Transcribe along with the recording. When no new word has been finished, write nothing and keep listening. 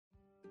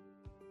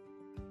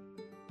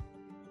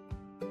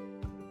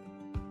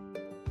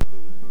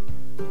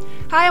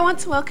Hi, I want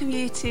to welcome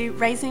you to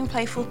Raising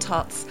Playful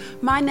Tots.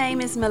 My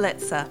name is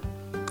Melitza.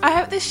 I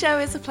hope this show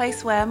is a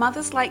place where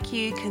mothers like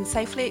you can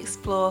safely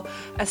explore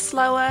a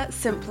slower,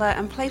 simpler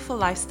and playful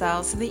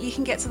lifestyle so that you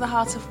can get to the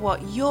heart of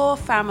what your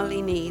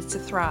family needs to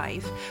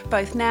thrive,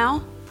 both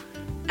now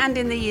and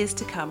in the years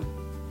to come.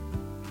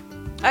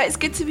 It's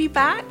good to be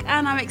back,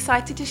 and I'm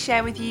excited to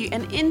share with you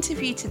an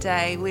interview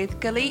today with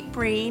Galit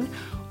Breen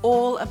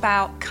all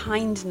about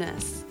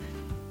kindness.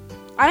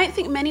 I don't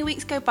think many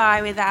weeks go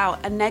by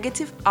without a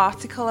negative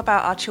article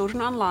about our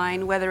children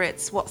online, whether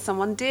it's what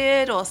someone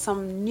did or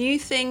some new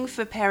thing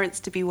for parents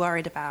to be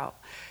worried about.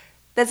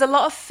 There's a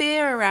lot of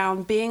fear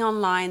around being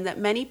online that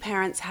many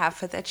parents have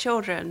for their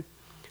children.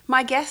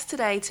 My guest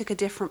today took a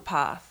different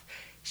path.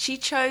 She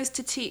chose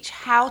to teach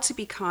how to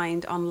be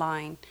kind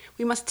online.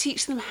 We must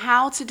teach them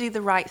how to do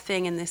the right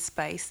thing in this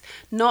space,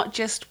 not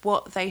just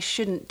what they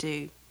shouldn't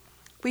do.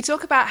 We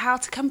talk about how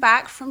to come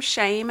back from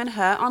shame and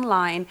hurt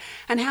online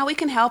and how we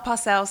can help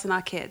ourselves and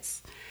our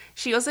kids.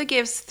 She also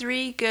gives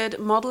 3 good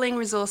modeling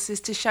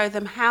resources to show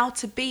them how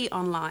to be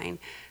online.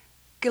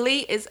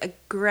 Galit is a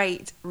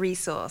great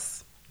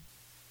resource.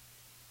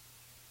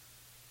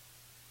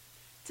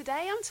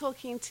 Today I'm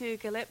talking to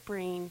Galit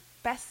Breen,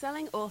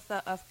 best-selling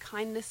author of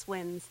Kindness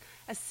Wins,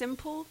 a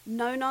simple,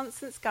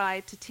 no-nonsense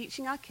guide to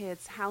teaching our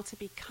kids how to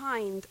be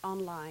kind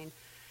online.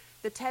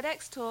 The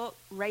TEDx talk,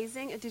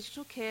 Raising a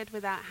Digital Kid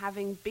Without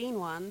Having Been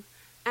One,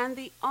 and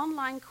the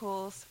online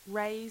course,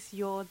 Raise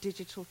Your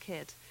Digital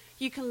Kid.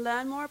 You can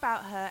learn more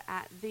about her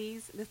at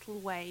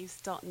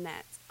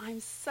theselittle.waves.net. I'm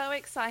so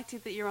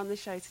excited that you're on the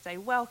show today.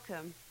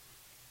 Welcome.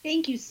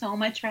 Thank you so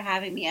much for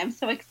having me. I'm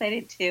so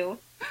excited too.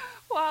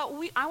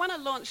 Well, I want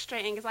to launch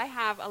straight in because I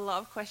have a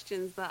lot of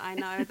questions that I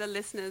know the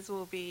listeners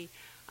will be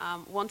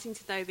wanting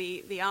to know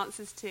the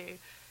answers to.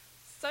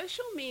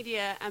 Social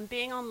media and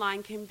being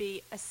online can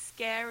be a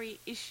scary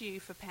issue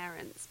for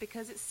parents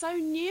because it's so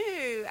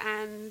new,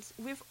 and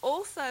we've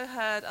also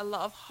heard a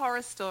lot of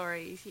horror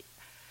stories.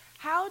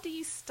 How do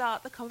you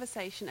start the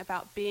conversation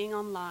about being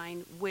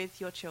online with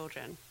your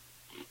children?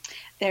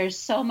 There's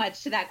so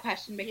much to that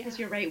question because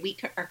You're right. We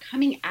are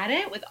coming at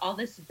it with all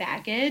this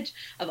baggage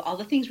of all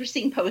the things we're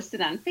seeing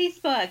posted on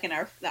Facebook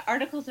and the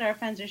articles that our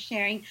friends are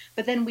sharing.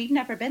 But then we've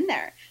never been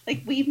there.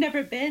 Like, we've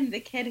never been the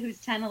kid who's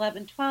 10,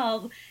 11,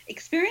 12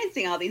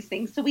 experiencing all these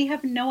things. So we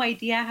have no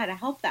idea how to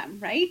help them,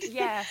 right?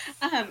 Yes.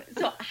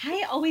 So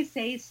I always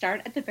say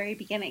start at the very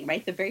beginning,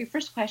 right? The very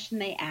first question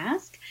they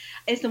ask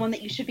is the one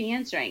that you should be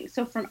answering.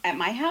 So at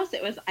my house,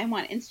 it was, I'm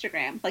on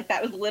Instagram. Like,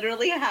 that was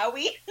literally how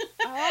we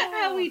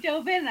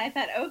dove in. And I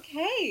thought,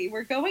 okay,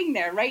 we're going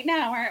there right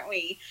now, aren't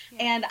we?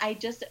 Yeah. And I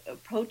just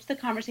approached the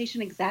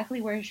conversation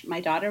exactly where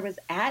my daughter was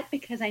at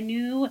because I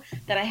knew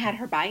that I had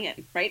her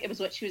buy-in, right? It was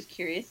what she was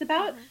curious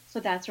about. Mm-hmm. So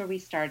that's where we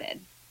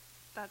started.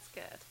 That's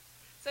good.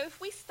 So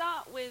if we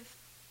start with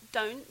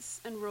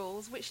don'ts and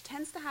rules, which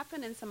tends to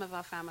happen in some of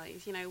our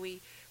families, you know, we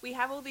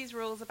have all these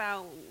rules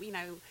about, you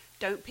know,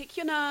 don't pick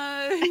your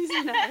nose,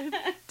 you know,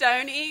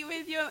 don't eat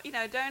with your, you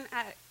know, don't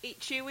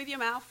chew with your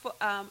mouth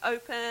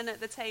open at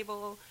the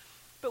table.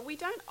 But we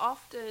don't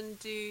often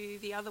do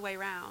the other way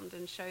around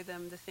and show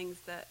them the things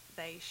that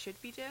they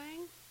should be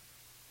doing.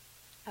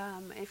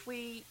 If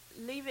we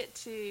leave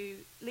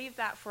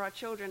that for our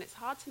children, it's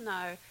hard to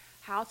know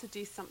how to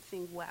do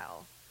something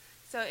well.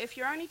 So if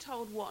you're only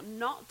told what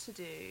not to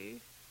do,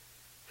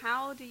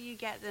 how do you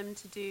get them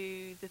to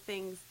do the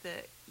things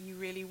that you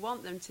really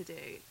want them to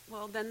do?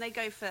 Well, then they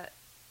go for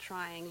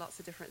trying lots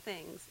of different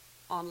things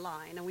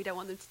online, and we don't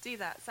want them to do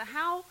that. So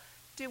how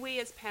do we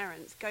as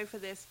parents go for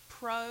this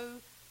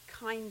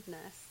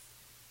pro-kindness,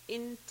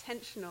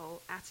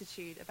 intentional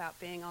attitude about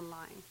being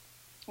online?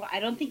 Well,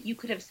 I don't think you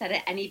could have said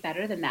it any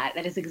better than that.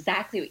 That is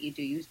exactly what you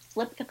do. You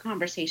flip the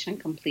conversation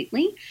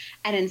completely.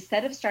 And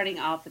instead of starting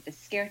off with the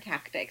scare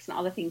tactics and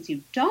all the things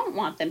you don't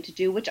want them to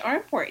do, which are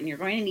important, you're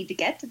going to need to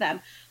get to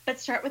them,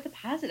 but start with the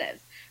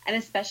positives. And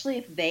especially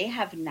if they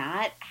have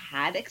not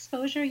had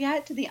exposure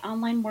yet to the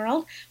online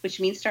world, which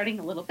means starting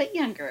a little bit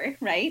younger,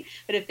 right?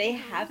 But if they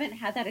haven't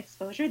had that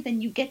exposure,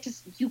 then you get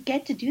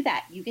to do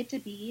that. You get to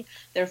be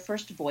their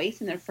first voice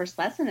and their first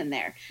lesson in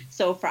there.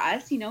 So for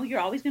us, you know,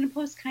 you're always going to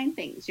post kind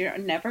things. You're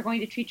never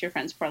going to treat your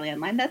friends poorly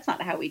online. That's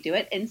not how we do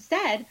it.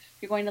 Instead,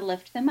 you're going to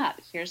lift them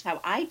up. Here's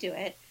how I do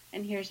it.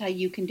 And here's how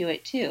you can do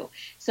it too.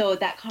 So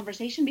that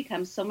conversation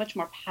becomes so much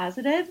more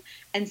positive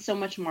and so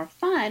much more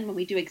fun when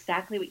we do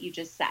exactly what you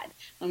just said,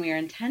 when we are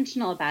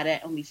intentional about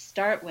it and we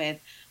start with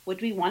what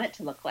do we want it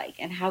to look like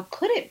and how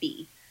could it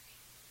be?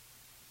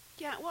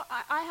 Yeah, well,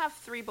 I have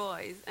 3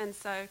 boys, and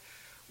so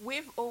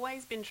we've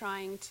always been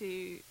trying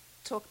to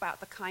talk about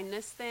the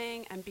kindness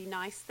thing and be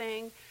nice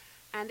thing.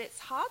 And it's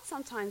hard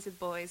sometimes with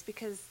boys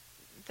because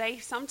they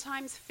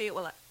sometimes feel,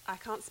 well, I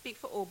can't speak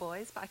for all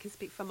boys, but I can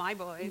speak for my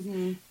boys,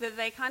 that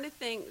they kind of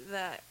think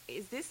that,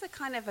 is this a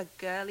kind of a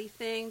girly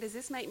thing? Does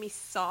this make me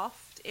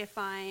soft if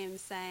I'm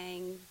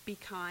saying be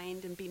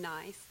kind and be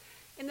nice?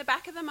 In the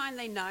back of their mind,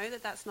 they know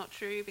that that's not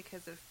true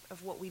because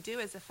of what we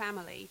do as a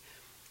family.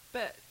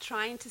 But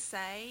trying to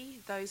say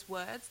those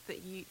words that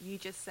you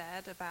just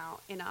said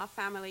about in our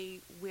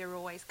family, we're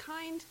always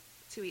kind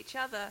to each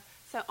other.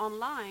 So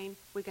online,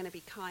 we're going to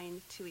be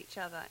kind to each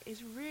other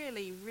is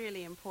really,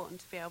 really important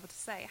to be able to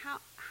say.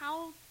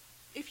 How,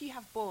 if you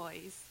have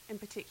boys in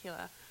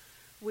particular,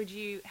 would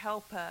you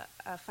help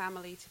a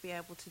family to be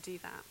able to do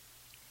that?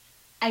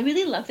 I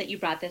really love that you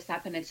brought this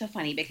up, and it's so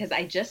funny because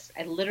I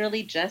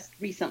literally just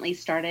recently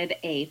started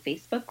a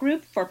Facebook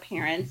group for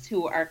parents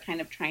who are kind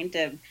of trying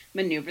to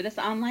maneuver this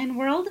online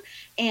world.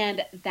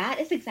 And that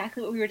is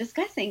exactly what we were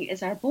discussing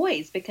is our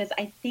boys, because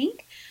I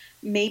think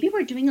maybe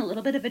we're doing a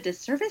little bit of a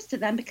disservice to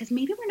them because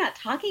maybe we're not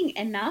talking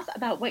enough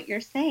about what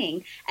you're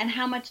saying and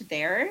how much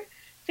they're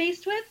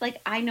faced with. Like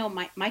I know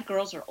my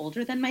girls are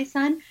older than my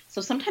son,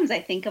 so sometimes I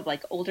think of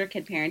like older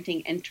kid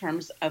parenting in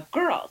terms of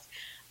girls.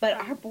 But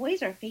Right. our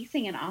boys are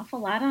facing an awful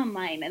lot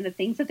online, and the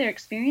things that they're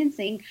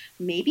experiencing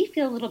maybe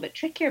feel a little bit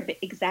trickier, but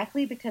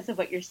exactly because of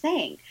what you're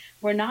saying.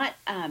 We're not,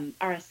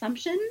 our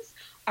assumptions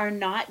are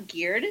not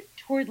geared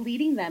toward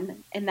leading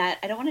them in that,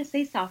 I don't want to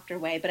say softer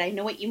way, but I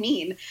know what you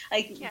mean,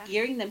 like Yes.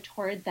 gearing them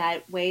toward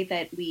that way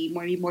that we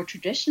more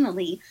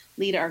traditionally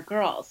lead our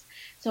girls.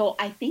 So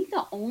I think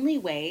the only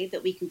way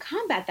that we can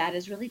combat that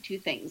is really two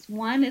things.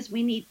 One is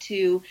we need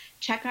to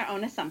check our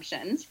own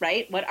assumptions,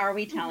 right? What are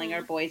we telling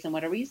our Mhm. boys and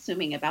what are we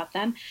assuming about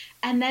them?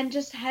 And then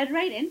just head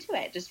right into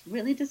it. Just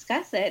really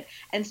discuss it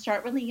and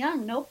start really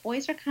young. No,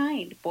 boys are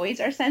kind. Boys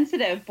are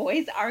sensitive.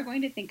 Boys are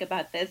going to think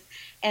about this.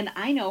 And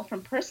I know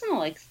from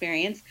personal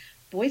experience,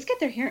 boys get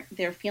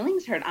their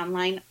feelings hurt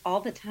online all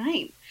the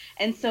time.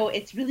 And so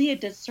it's really a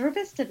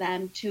disservice to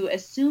them to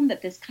assume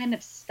that this kind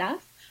of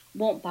stuff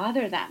won't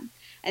bother them.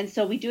 And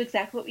so we do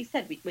exactly what we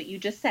said, what you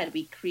just said.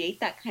 We create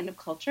that kind of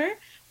culture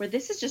where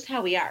this is just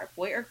how we are,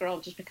 boy or girl,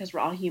 just because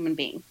we're all human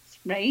beings,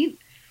 right?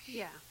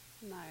 Yeah,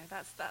 no,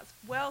 that's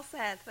well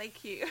said.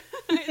 Thank you.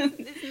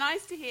 It's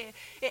nice to hear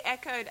it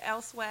echoed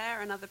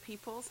elsewhere and other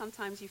people.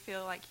 Sometimes you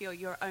feel like you're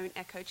your own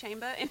echo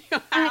chamber in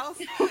your I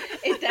house.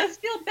 It does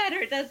feel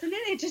better, doesn't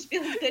it? It just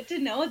feels good to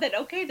know that,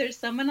 okay, there's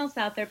someone else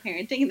out there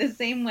parenting in the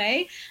same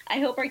way. I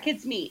hope our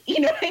kids Yes. meet.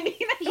 You know what I mean?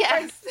 I hope our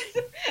Yes.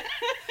 kids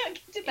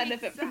get to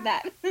benefit from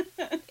that.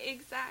 Exact.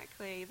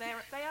 Exactly.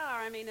 They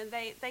are. I mean, and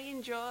they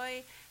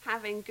enjoy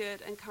having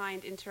good and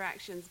kind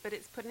interactions, but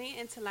it's putting it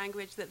into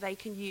language that they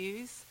can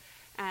use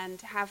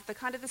and have the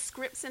kind of the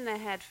scripts in their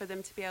head for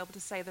them to be able to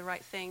say the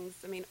right things.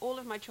 I mean, all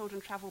of my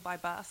children travel by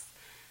bus,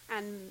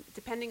 and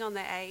depending on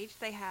their age,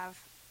 they have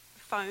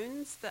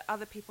phones that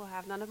other people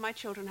have. None of my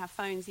children have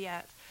phones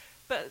yet.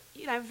 But,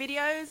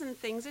 videos and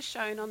things are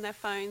shown on their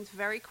phones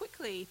very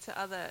quickly to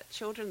other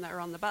children that are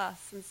on the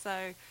bus. And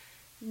so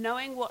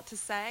knowing what to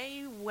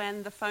say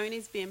when the phone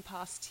is being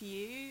passed to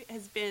you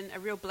has been a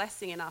real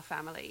blessing in our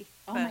family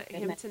Oh for my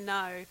him goodness. to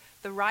know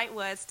the right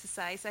words to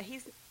say. So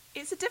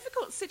it's a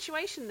difficult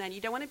situation then.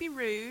 You don't want to be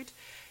rude.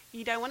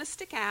 You don't want to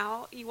stick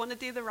out. You want to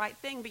do the right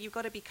thing, but you've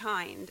got to be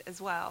kind as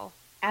well.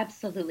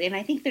 Absolutely. And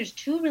I think there's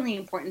two really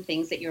important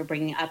things that you're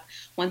bringing up.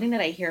 One thing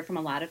that I hear from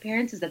a lot of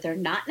parents is that they're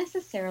not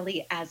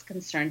necessarily as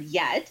concerned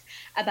yet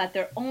about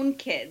their own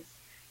kids,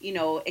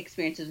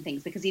 experiences and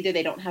things because either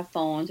they don't have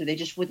phones or they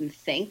just wouldn't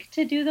think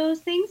to do those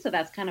things. So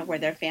that's kind of where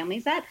their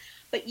family's at.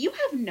 But you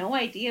have no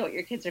idea what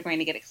your kids are going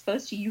to get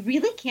exposed to. You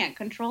really can't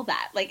control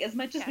that. Like as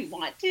much as we Yes.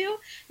 want to,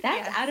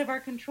 that's Yes. out of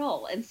our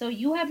control. And so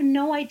you have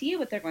no idea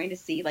what they're going to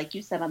see, like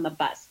you said on the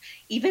bus.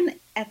 Even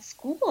at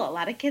school, a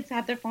lot of kids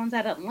have their phones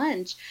out at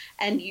lunch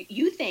and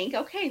you think,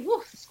 okay,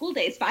 whew, school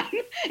day is fine,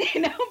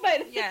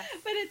 but Yes.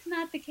 it's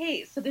not the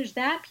case. So there's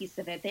that piece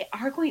of it. They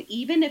are going,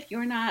 even if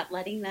you're not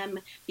letting them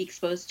be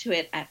exposed to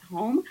it at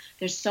home,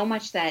 there's so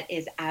much that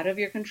is out of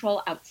your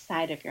control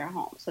outside of your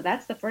home. So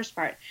that's the first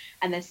part.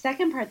 And the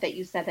second part that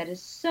you said that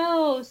is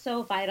so,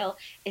 so vital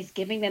is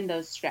giving them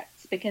those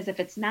scripts. Because if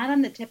it's not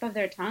on the tip of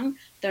their tongue,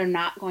 they're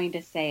not going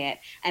to say it.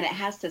 And it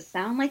has to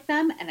sound like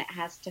them and it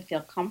has to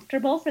feel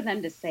comfortable for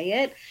them to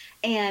say it.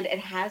 And it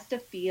has to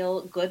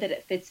feel good that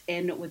it fits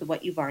in with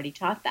what you've already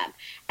taught them.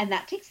 And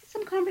that takes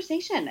some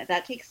conversation.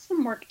 That takes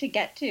some work to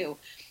get to.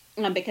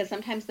 Because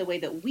sometimes the way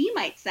that we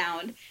might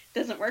sound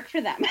doesn't work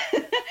for them.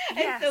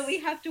 And so we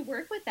Yes. have to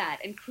work with that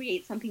and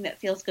create something that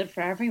feels good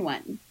for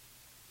everyone.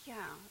 Yeah,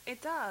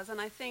 it does.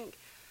 And I think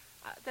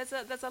there's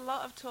a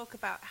lot of talk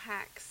about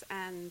hacks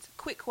and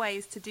quick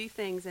ways to do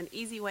things and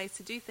easy ways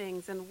to do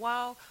things. And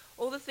while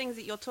all the things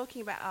that you're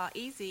talking about are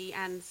easy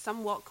and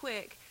somewhat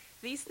quick,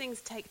 these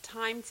things take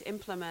time to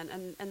implement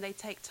and they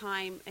take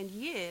time and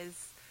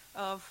years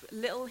of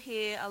little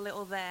here, a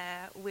little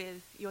there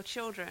with your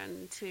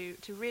children to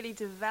really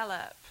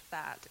develop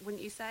that,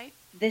 wouldn't you say?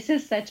 This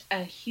is such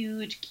a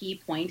huge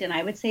key point, and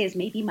I would say is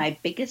maybe my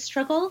biggest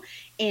struggle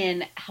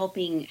in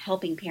helping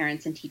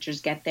parents and teachers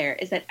get there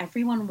is that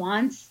everyone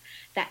wants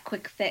that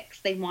quick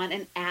fix. They want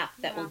an app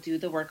that will Yeah. do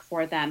the work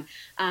for them.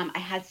 I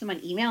had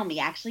someone email me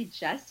actually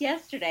just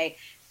yesterday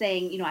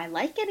saying, I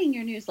like getting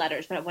your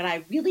newsletters, but what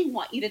I really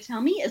want you to tell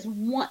me is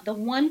the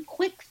one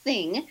quick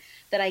thing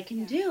that I can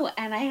Yes. do.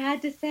 And I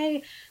had to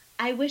say,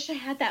 I wish I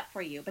had that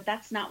for you, but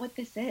that's not what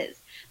this is.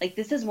 Like,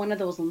 this is one of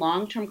those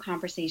long-term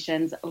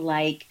conversations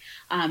like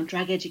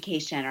drug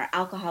education or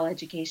alcohol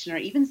education or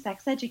even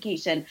sex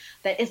education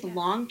that is Yes.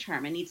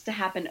 long-term and needs to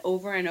happen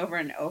over and over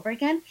and over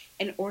again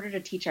in order to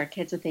teach our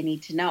kids what they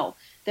need to know.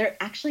 There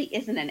actually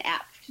isn't an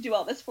app to do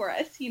all this for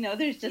us.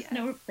 There's just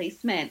no Yes.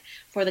 replacement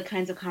for the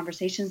kinds of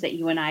conversations that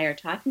you and I are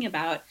talking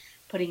about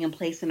putting in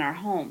place in our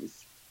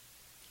homes.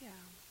 Yeah.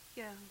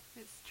 Yeah.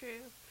 It's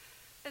true.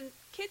 And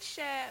kids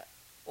share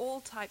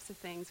all types of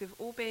things. We've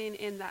all been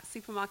in that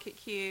supermarket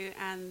queue,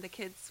 and the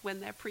kids,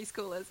 when they're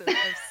preschoolers,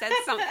 have said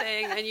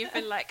something, and you've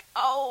been like,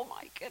 oh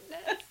my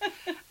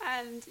goodness.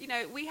 And,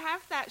 we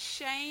have that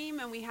shame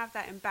and we have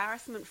that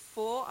embarrassment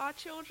for our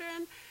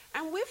children.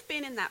 And we've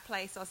been in that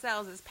place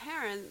ourselves as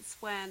parents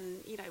when,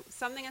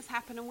 something has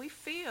happened and we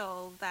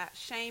feel that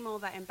shame or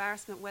that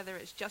embarrassment, whether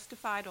it's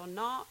justified or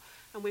not,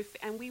 and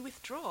we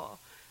withdraw.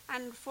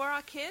 And for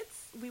our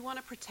kids, we want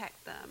to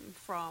protect them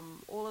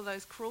from all of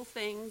those cruel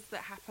things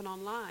that happen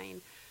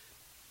online.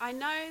 I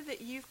know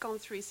that you've gone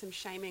through some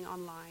shaming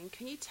online.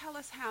 Can you tell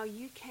us how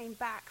you came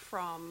back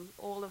from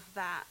all of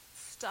that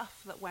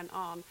stuff that went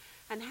on,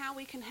 and how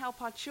we can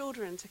help our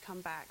children to come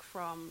back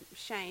from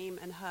shame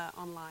and hurt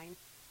online?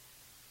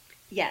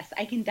 Yes,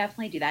 I can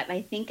definitely do that. And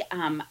I think,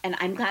 and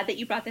I'm glad that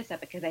you brought this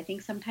up because I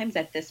think sometimes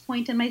at this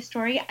point in my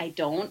story, I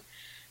don't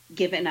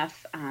give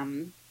enough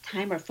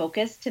time or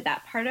focus to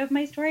that part of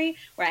my story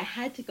where I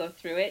had to go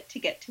through it to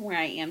get to where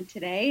I am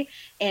today.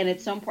 And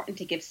it's so important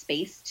to give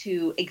space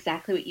to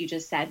exactly what you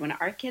just said. When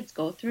our kids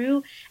go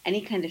through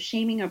any kind of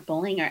shaming or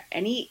bullying or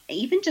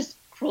even just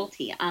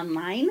cruelty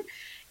online,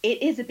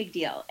 it is a big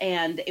deal.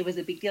 And it was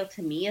a big deal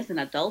to me as an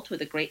adult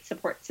with a great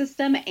support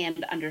system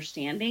and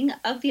understanding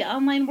of the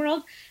online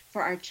world.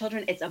 For our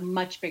children, it's a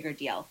much bigger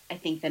deal, I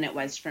think, than it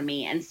was for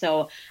me. And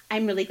so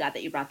I'm really glad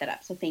that you brought that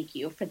up. So thank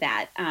you for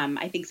that.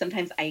 I think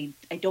sometimes I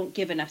don't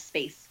give enough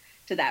space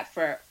to that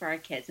for our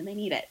kids, and they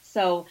need it.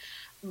 So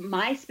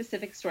my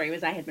specific story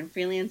was I had been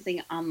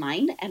freelancing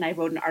online, and I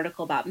wrote an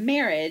article about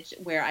marriage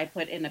where I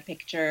put in a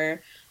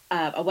picture,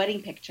 a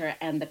wedding picture,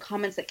 and the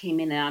comments that came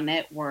in on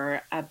it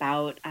were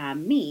about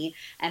me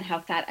and how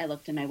fat I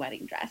looked in my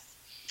wedding dress.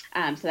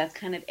 So that's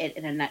kind of it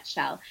in a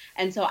nutshell.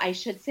 And so I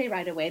should say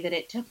right away that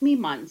it took me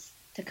months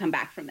to come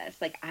back from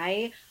this. Like,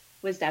 I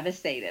was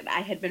devastated. I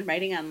had been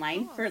writing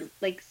online for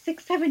like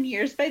 6-7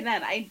 years by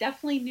then. I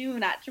definitely knew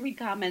not to read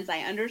comments.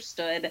 I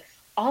understood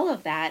all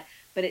of that,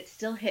 but it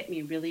still hit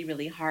me really,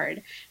 really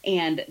hard.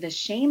 And the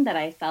shame that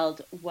I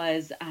felt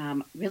was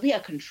really a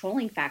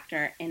controlling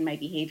factor in my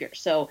behavior.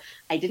 So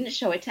I didn't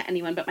show it to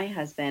anyone but my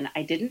husband.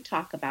 I didn't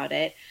talk about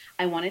it.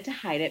 I wanted to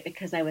hide it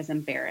because I was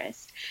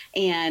embarrassed.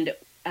 And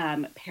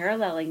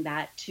paralleling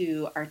that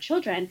to our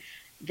children,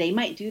 they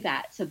might do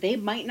that. So they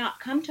might not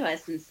come to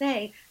us and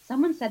say,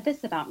 someone said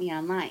this about me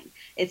online.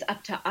 It's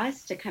up to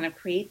us to kind of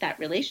create that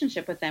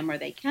relationship with them where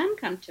they can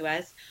come to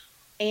us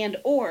and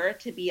or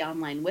to be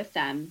online with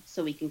them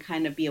so we can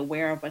kind of be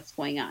aware of what's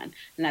going on.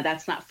 Now,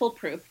 that's not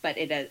foolproof, but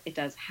it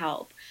does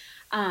help.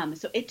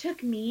 So it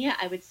took me,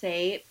 I would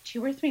say,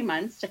 2 or 3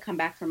 months to come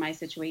back from my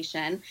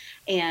situation.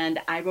 And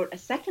I wrote a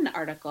second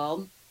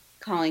article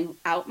calling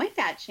out my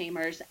fat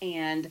shamers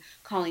and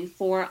calling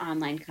for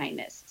online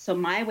kindness. So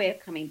my way of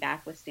coming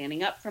back was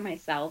standing up for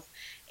myself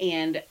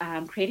and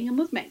creating a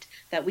movement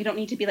that we don't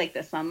need to be like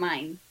this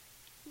online.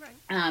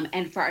 Right.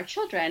 And for our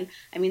children,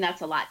 I mean,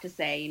 that's a lot to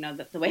say,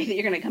 the way that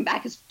you're going to come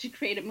back is to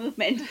create a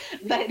movement,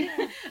 but,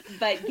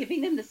 but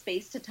giving them the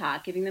space to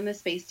talk, giving them the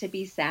space to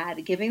be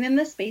sad, giving them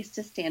the space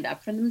to stand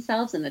up for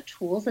themselves and the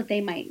tools that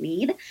they might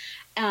need,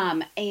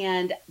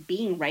 and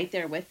being right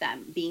there with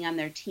them, being on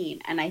their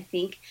team. And I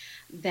think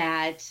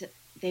that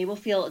they will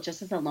feel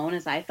just as alone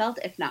as I felt,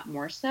 if not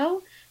more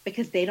so,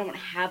 because they don't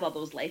have all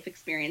those life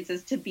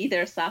experiences to be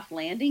their soft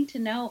landing, to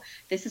know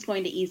this is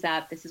going to ease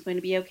up, this is going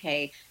to be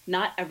okay.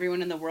 Not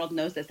everyone in the world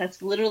knows this.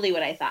 That's literally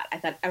what I thought. I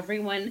thought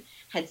everyone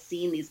had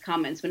seen these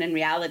comments, when in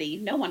reality,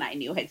 no one I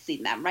knew had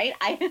seen them, right?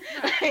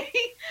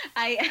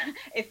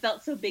 It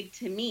felt so big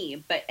to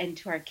me, and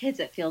to our kids,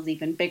 it feels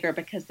even bigger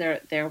because their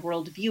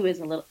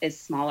worldview is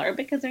smaller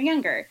because they're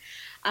younger.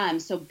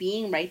 So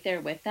being right there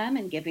with them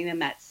and giving them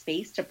that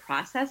space to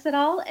process it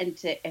all, and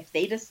to, if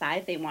they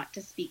decide they want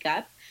to speak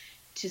up,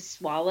 to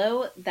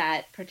swallow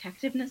that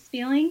protective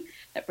feeling,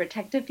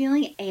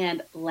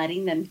 and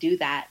letting them do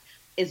that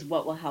is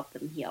what will help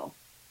them heal.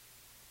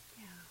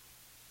 Yeah,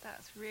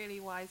 that's really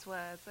wise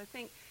words. I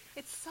think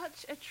it's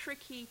such a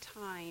tricky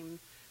time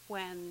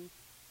when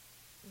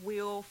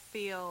we all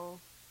feel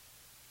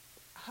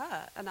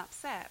hurt and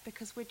upset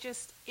because we're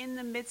just in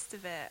the midst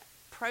of it,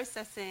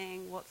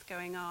 processing what's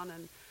going on,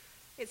 and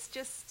it's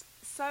just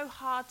so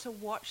hard to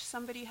watch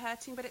somebody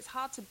hurting, but it's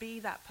hard to be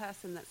that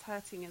person that's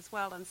hurting as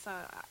well. And so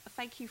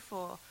thank you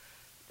for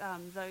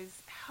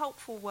those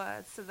helpful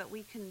words so that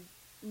we can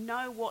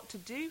know what to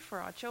do for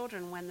our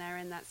children when they're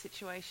in that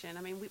situation.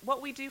 I mean,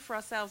 what we do for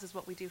ourselves is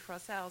what we do for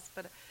ourselves,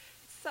 but it's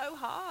so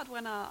hard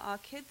when our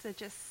kids are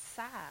just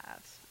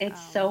sad.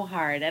 It's so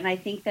hard. And I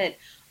think that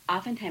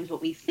oftentimes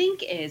what we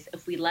think is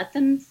if we let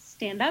them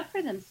stand up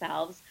for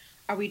themselves,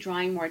 are we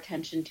drawing more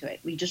attention to it?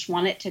 We just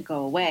want it to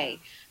go away.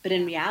 But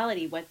in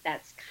reality,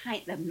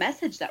 the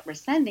message that we're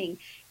sending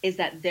is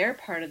that their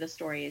part of the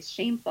story is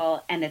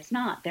shameful, and it's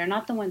not. They're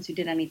not the ones who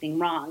did anything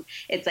wrong.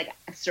 It's like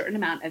a certain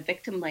amount of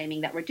victim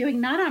blaming that we're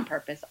doing, not on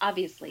purpose,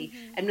 obviously,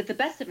 and with the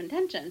best of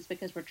intentions,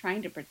 because we're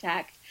trying to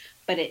protect,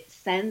 but it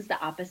sends the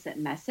opposite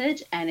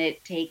message, and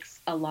it takes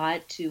a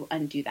lot to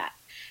undo that.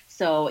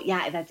 So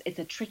yeah, it's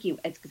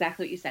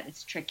exactly what you said.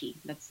 It's tricky.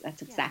 That's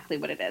exactly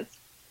what it is.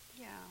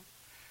 Yeah.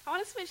 I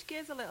want to switch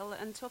gears a little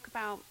and talk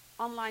about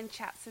online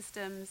chat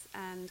systems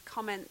and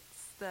comments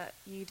that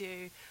you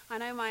do. I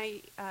know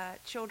my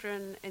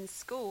children in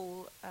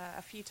school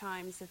a few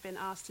times have been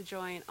asked to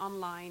join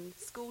online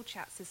school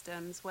chat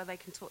systems where they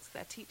can talk to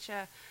their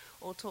teacher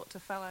or talk to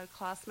fellow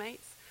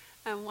classmates.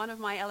 And one of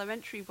my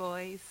elementary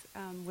boys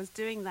was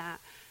doing that.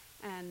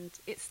 And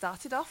it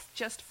started off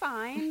just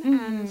fine.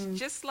 And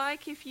just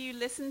like if you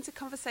listen to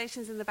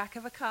conversations in the back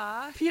of a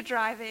car, if you're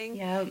driving,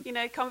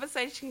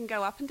 conversation can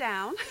go up and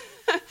down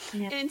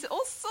into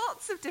all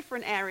sorts of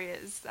different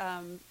areas,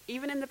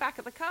 even in the back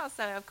of the car.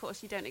 So, of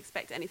course, you don't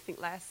expect anything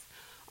less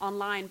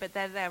online, but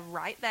they're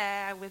right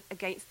there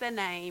against their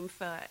name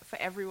for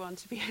everyone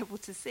to be able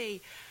to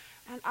see.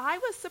 And I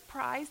was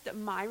surprised at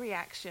my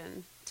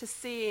reaction to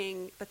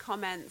seeing the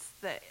comments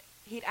that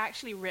he'd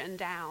actually written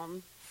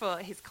down for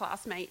his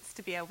classmates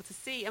to be able to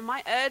see. And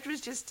my urge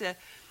was just to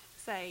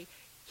say,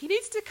 he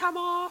needs to come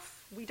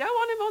off. We don't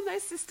want him on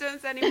those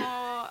systems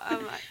anymore.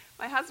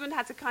 My husband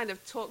had to kind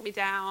of talk me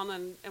down,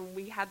 and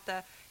we had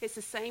it's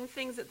the same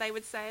things that they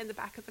would say in the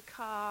back of the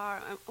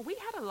car. We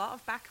had a lot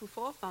of back and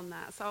forth on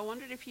that. So I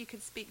wondered if you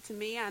could speak to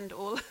me and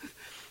all of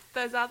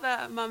those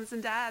other mums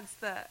and dads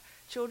that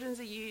children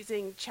are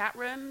using chat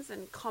rooms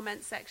and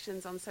comment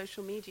sections on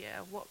social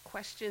media. What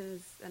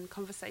questions and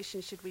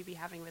conversations should we be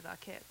having with our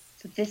kids?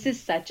 So this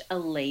is such a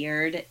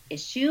layered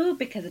issue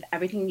because of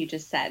everything you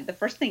just said. The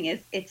first thing is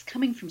it's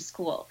coming from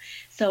school.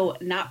 So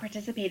not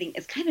participating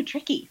is kind of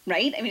tricky,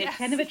 right? I mean, it's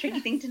kind of a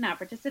tricky thing to not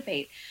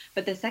participate.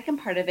 But the second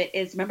part of it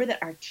is remember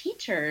that our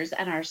teachers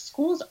and our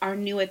schools are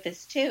new at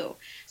this too.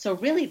 So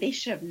really, they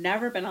should have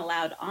never been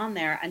allowed on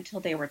there until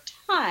they were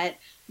taught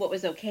what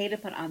was okay to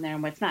put on there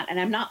and what's not. And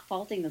I'm not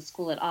faulting the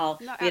school at all.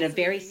 No, we had a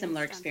very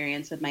similar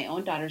experience with my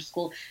own daughter's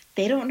school.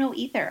 They don't know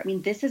either. I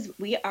mean,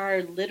 we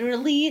are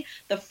literally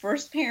the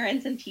first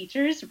parents and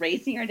teachers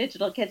raising our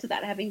digital kids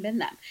without having been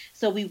them.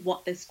 So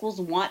the schools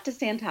want to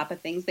stay on top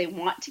of things. They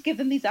want to give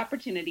them these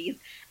opportunities,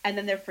 and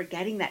then they're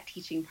forgetting that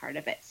teaching part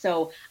of it.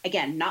 So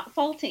again, not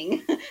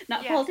faulting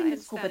the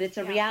school, but it's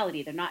a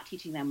reality. They're not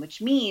teaching them, which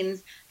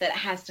means that it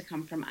has to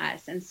come from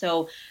us. And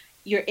so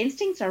your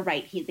instincts are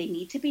right. They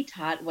need to be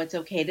taught what's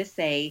okay to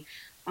say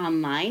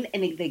online in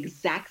the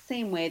exact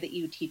same way that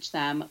you teach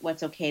them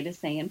what's okay to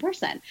say in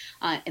person,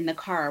 in the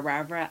car, or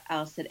wherever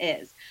else it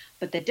is.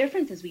 But the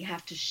difference is we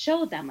have to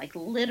show them, like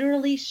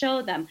literally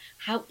show them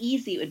how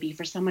easy it would be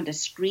for someone to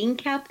screen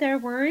cap their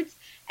words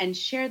and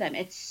share them.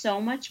 It's so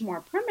much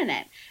more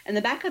permanent. In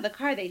the back of the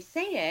car, they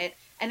say it,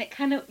 and it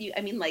kind of,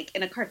 like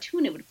in a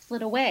cartoon, it would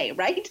flit away,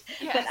 right?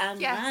 Yes, but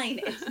online,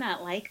 it's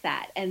not like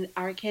that. And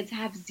our kids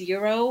have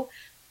zero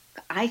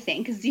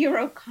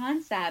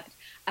concept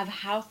of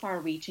how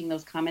far-reaching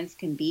those comments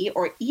can be,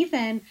 or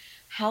even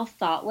how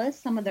thoughtless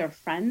some of their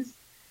friends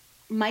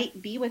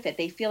might be with it.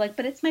 They feel like,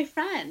 but it's my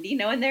friend,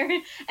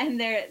 and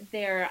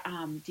their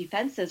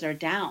defenses are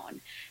down.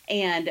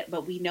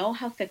 But we know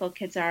how fickle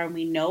kids are, and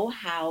we know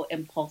how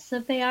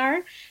impulsive they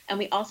are, and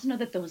we also know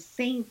that those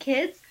same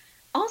kids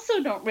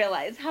also don't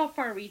realize how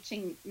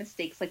far-reaching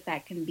mistakes like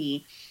that can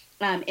be.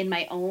 In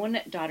my own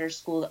daughter's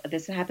school,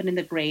 this happened in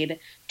the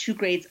 2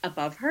 grades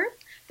above her.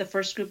 The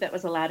first group that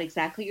was allowed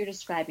exactly what you're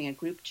describing, a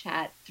group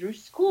chat through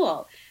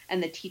school,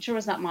 and the teacher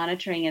was not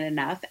monitoring it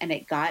enough, and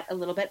it got a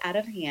little bit out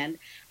of hand,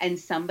 and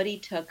somebody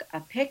took a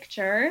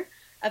picture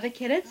of a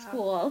kid at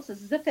school, so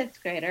this is a 5th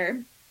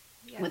grader,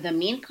 with a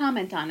mean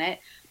comment on it,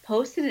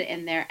 posted it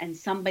in there, and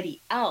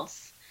somebody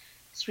else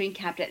screen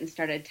capped it and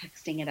started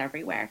texting it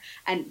everywhere.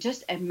 And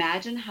just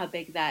imagine how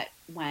big that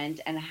went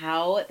and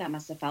how that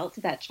must have felt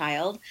to that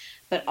child,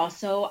 but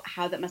also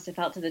how that must have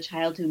felt to the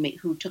child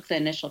who took the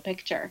initial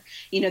picture.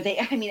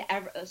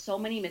 So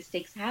many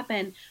mistakes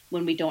happen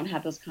when we don't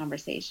have those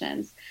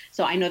conversations.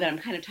 So I know that I'm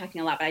kind of talking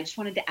a lot, but I just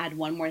wanted to add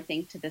one more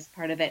thing to this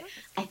part of it.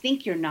 I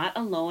think you're not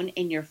alone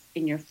in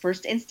your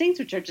first instincts,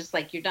 which are just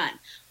like, you're done,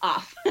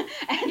 off.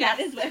 And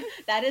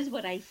that is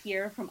what I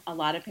hear from a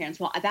lot of parents.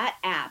 Well, that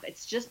app,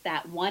 it's just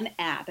that one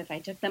app. If I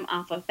took them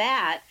off of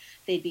that,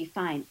 they'd be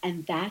fine.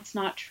 And that's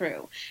not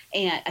true.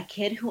 And a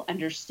kid who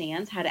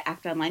understands how to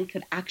act online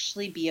could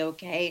actually be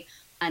okay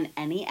on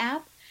any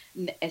app.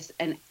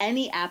 And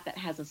any app that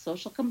has a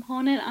social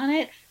component on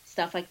it,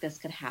 stuff like this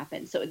could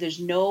happen. So there's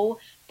no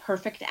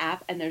perfect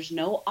app and there's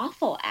no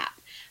awful app.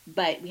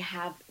 But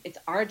it's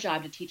our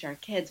job to teach our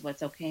kids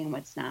what's okay and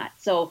what's not.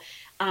 So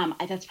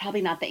that's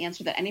probably not the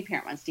answer that any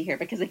parent wants to hear,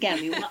 because again,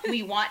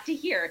 we want to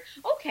hear,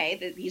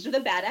 okay, these are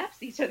the bad apps,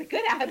 these are the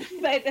good apps,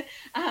 but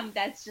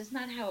that's just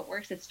not how it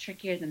works. It's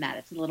trickier than that.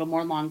 It's a little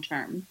more long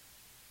term.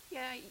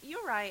 Yeah,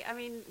 you're right. I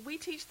mean, we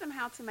teach them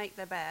how to make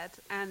their bed,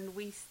 and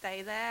we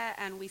stay there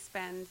and we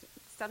spend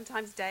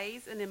sometimes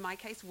days, and in my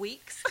case,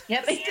 weeks,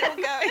 Yep. still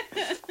going,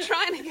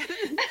 trying to get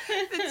them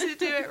to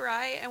do it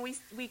right. And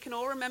we can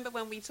all remember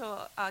when we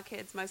taught our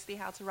kids mostly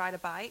how to ride a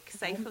bike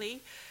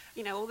safely.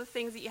 You know, all the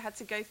things that you had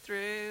to go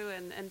through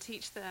and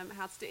teach them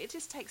how to do. It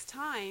just takes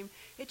time.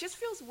 It just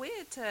feels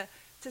weird to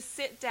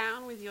sit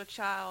down with your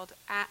child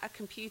at a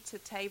computer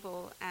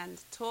table and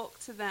talk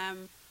to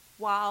them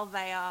while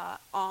they are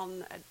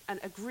on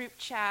a group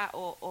chat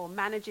or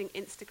managing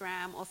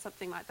Instagram or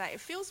something like that.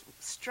 It feels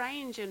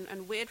strange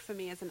and weird for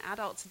me as an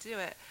adult to do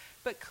it,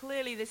 but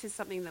clearly this is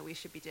something that we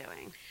should be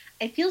doing.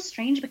 It feels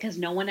strange because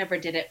no one ever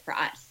did it for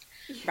us.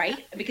 Yeah, Right?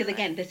 you're Because right.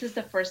 again, this is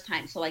the first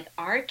time. So like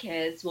our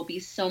kids will be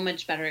so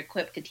much better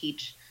equipped to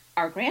teach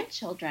our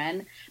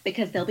grandchildren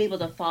because they'll be able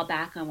to fall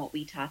back on what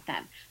we taught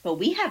them. But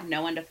we have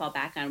no one to fall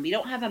back on. We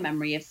don't have a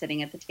memory of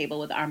sitting at the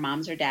table with our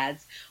moms or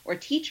dads or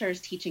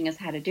teachers teaching us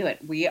how to do it.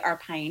 We are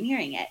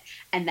pioneering it.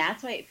 And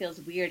that's why it feels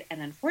weird.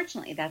 And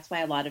unfortunately, that's why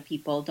a lot of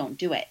people don't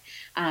do it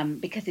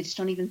because they just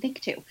don't even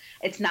think to.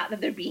 It's not that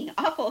they're being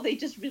awful. They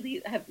just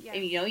really have,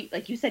 Yes.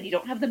 like you said, you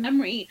don't have the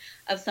memory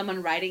of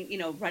someone riding,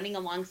 running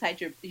alongside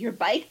your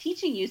bike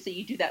teaching you. So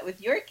you do that with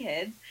your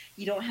kids.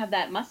 You don't have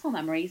that muscle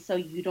memory. So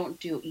you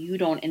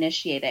don't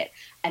initiate it.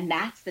 And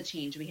that's the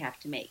change we have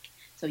to make.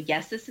 So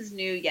yes, this is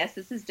new. Yes,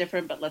 this is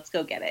different, but let's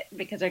go get it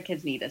because our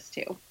kids need us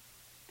too.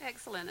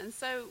 Excellent. And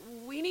so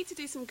we need to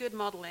do some good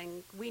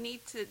modeling. We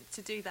need to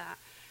do that.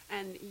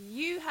 And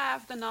you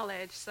have the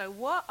knowledge. So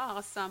what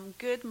are some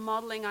good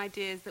modeling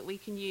ideas that we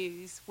can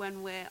use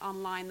when we're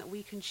online that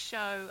we can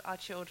show our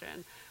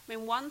children? I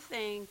mean, one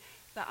thing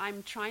that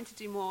I'm trying to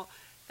do more,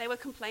 they were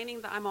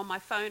complaining that I'm on my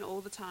phone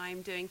all the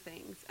time doing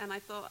things. And I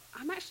thought,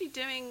 I'm actually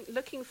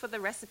looking for the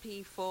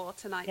recipe for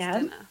tonight's Yeah.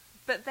 dinner.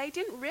 But they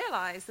didn't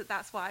realize that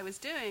that's what I was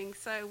doing.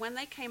 So when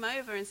they came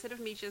over, instead of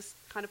me just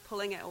kind of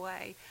pulling it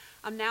away,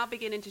 I'm now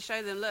beginning to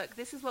show them, look,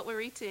 this is what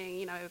we're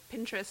eating,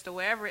 Pinterest or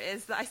wherever it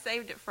is that I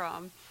saved it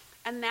from.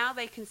 And now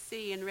they can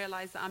see and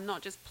realize that I'm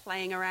not just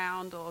playing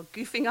around or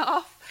goofing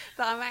off,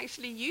 that I'm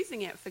actually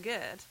using it for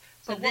good.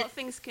 So But that what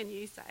things can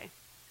you say?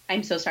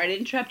 I'm so sorry to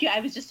interrupt you.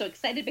 I was just so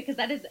excited because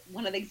that is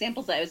one of the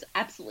examples that I was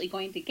absolutely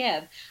going to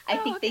give. I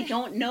Oh, think they okay.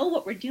 don't know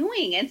what we're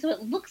doing. And so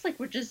it looks like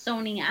we're just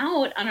zoning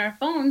out on our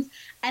phones.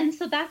 And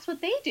so that's what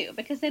they do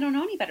because they don't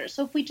know any better.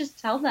 So if we just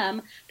tell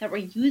them that we're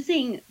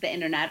using the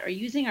internet or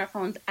using our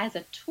phones as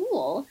a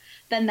tool,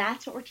 then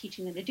that's what we're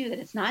teaching them to do, that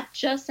it's not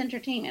just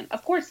entertainment.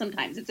 Of course,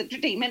 sometimes it's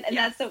entertainment and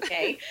Yes. that's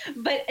okay.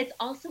 But it's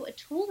also a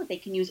tool that they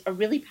can use, a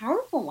really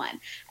powerful one.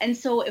 And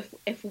so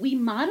if we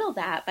model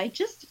that by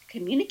just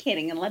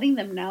communicating and letting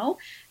them know,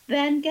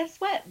 then guess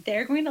what?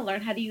 They're going to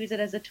learn how to use it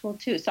as a tool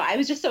too. So I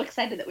was just so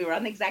excited that we were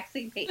on the exact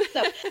same page. So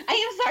I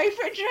am sorry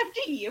for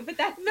interrupting you, but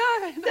that's No,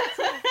 not at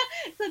all.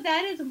 so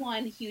that is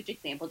one huge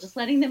example, just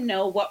letting them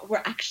know what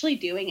we're actually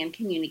doing and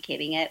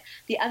communicating it.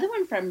 The other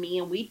one from me,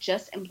 and we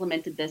just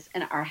implemented this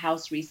in our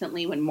house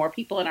recently when more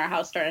people in our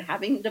house started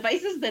having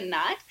devices than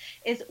not,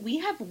 is we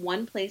have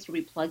one place where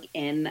we plug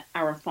in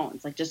our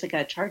phones, like just like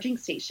a charging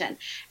station.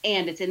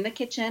 And it's in the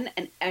kitchen.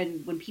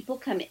 And when people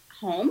come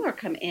home or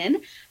come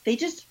in, they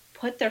just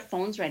put their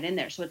phones right in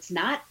there. So it's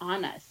not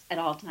on us at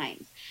all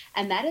times.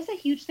 And that is a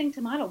huge thing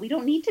to model. We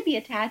don't need to be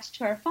attached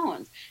to our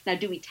phones. Now,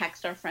 do we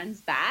text our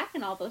friends back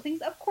and all those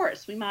things? Of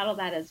course, we model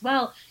that as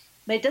well.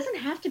 But it doesn't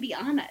have to be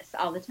on us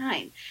all the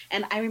time.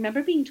 And I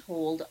remember being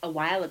told a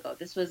while ago,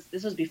 this was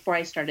before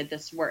I started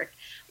this work,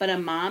 but a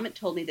mom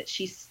told me that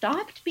she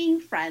stopped being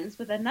friends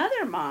with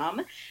another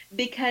mom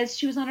because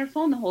she was on her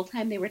phone the whole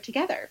time they were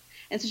together.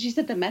 And so she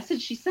said the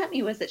message she sent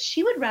me was that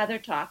she would rather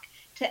talk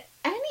to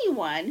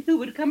anyone who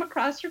would come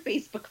across her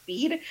Facebook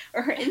feed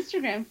or her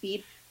Instagram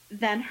feed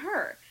than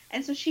her.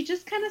 And so she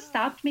just kind of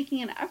stopped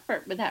making an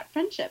effort with that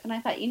friendship. And I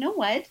thought, you know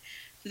what?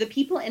 For the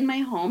people in my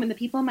home and the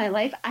people in my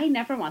life, I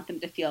never want them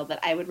to feel that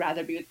I would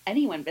rather be with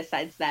anyone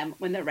besides them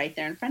when they're right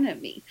there in front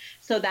of me.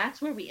 So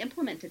that's where we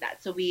implemented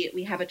that. So we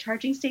have a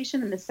charging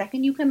station, and the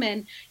second you come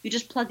in, you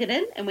just plug it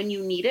in. And when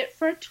you need it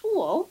for a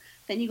tool,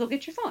 then you go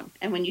get your phone.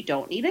 And when you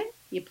don't need it,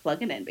 you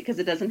plug it in because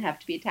it doesn't have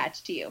to be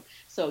attached to you.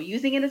 So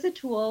using it as a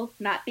tool,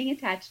 not being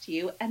attached to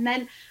you. And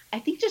then I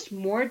think just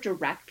more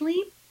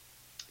directly,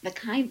 the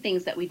kind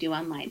things that we do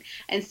online.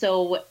 And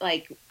so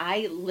like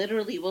I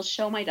literally will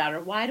show my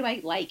daughter, why do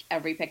I like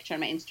every picture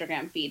on my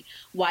Instagram feed?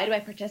 Why do I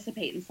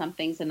participate in some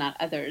things and not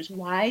others?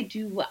 Why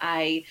do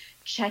I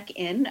check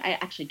in? I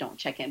actually don't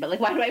check in, but like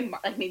why do I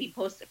like maybe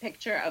post a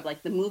picture of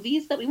like the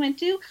movies that we went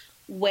to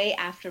way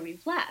after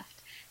we've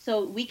left?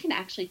 So we can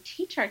actually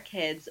teach our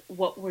kids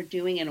what we're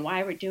doing and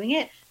why we're doing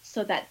it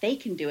so that they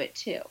can do it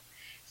too.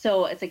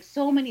 So it's like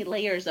so many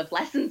layers of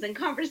lessons and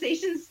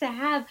conversations to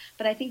have,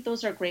 but I think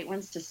those are great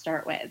ones to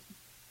start with.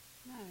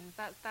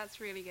 No,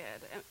 that's really good.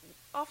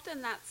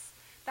 Often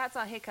that's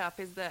our hiccup,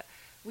 is that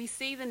we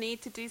see the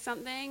need to do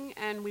something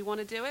and we want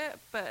to do it,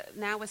 but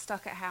now we're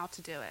stuck at how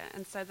to do it.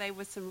 And so they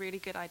were some really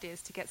good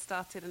ideas to get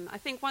started. And I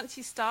think once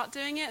you start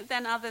doing it,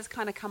 then others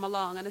kind of come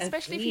along. And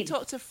especially if you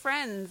talk to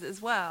friends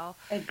as well,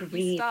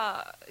 you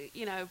start,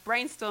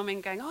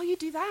 brainstorming, going, oh, you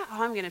do that?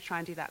 Oh, I'm going to try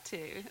and do that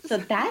too. So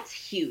that's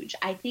huge.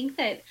 I think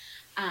that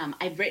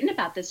I've written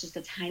about this just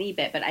a tiny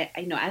bit, but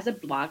I know as a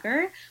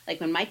blogger, like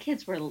when my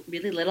kids were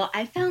really little,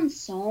 I found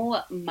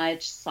so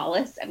much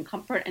solace and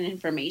comfort and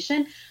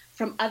information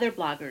from other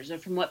bloggers or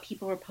from what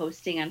people were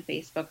posting on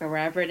Facebook or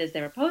wherever it is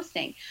they were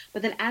posting.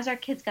 But then as our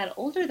kids got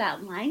older,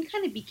 that line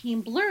kind of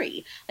became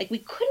blurry. Like we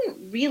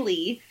couldn't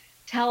really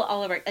tell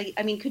all of our,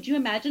 could you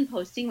imagine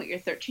posting what your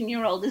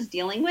 13-year-old is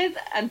dealing with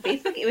on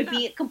Facebook? It would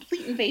be a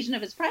complete invasion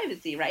of his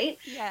privacy, right?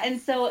 Yes, and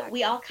so exactly.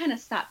 We all kind of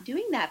stopped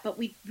doing that, but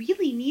we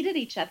really needed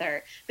each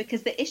other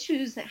because the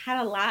issues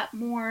had a lot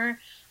more,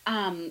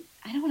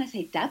 I don't want to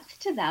say depth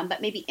to them,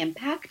 but maybe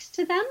impact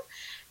to them.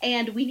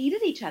 And we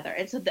needed each other.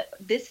 And so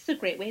this is a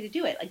great way to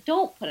do it. Like,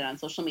 don't put it on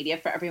social media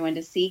for everyone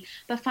to see,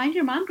 but find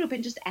your mom group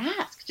and just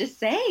ask. Just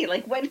say,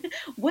 like, what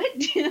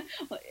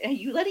are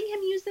you letting him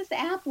use this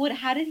app?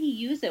 How did he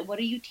use it? What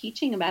are you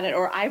teaching about it?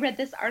 Or I read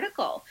this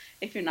article.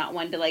 If you're not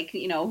one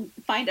to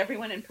find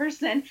everyone in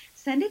person,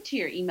 send it to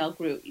your email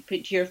group, put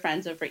it to your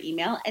friends over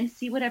email and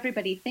see what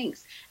everybody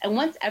thinks. And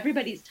once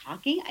everybody's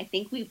talking, I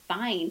think we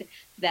find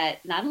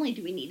that not only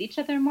do we need each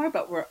other more,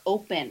 but we're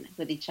open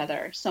with each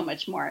other so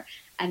much more.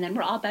 And then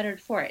we're all better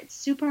for it. It's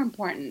super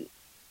important.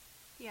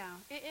 Yeah,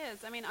 it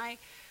is. I mean, I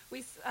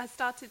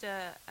started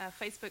a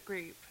Facebook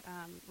group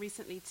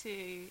recently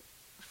too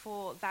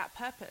for that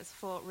purpose,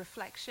 for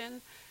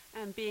reflection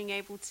and being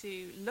able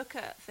to look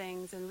at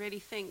things and really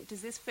think,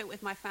 does this fit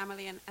with my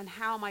family and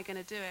how am I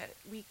going to do it?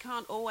 We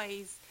can't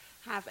always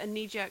have a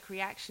knee-jerk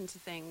reaction to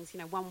things,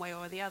 one way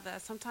or the other.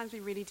 Sometimes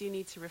we really do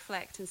need to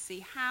reflect and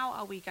see how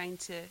are we going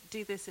to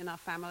do this in our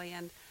family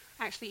and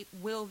actually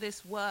will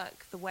this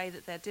work the way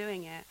that they're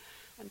doing it?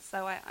 And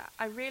so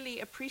I really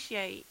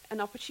appreciate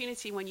an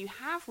opportunity when you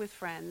have with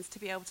friends to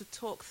be able to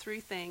talk through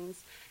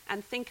things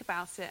and think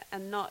about it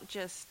and not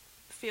just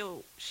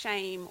feel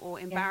shame or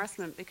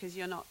embarrassment because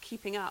you're not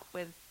keeping up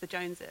with the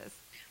Joneses.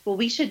 Well,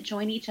 we should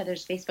join each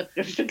other's Facebook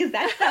groups because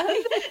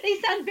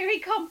they sound very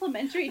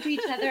complimentary to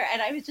each other.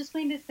 And I was just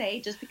going to say,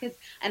 just because,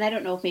 and I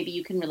don't know if maybe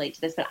you can relate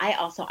to this, but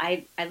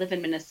I live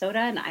in Minnesota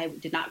and I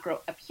did not grow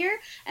up here.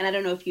 And I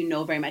don't know if you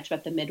know very much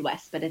about the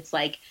Midwest, but it's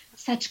like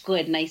such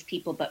good, nice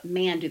people, but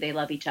man, do they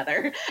love each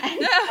other. And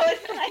so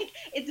it's like,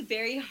 it's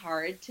very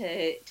hard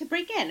to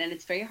break in and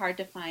it's very hard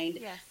to find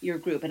your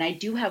group. And I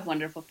do have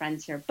wonderful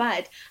friends here,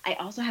 but I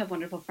also have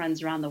wonderful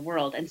friends around the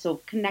world. And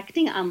so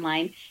connecting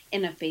online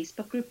in a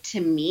Facebook group to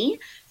me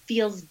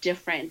feels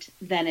different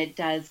than it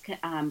does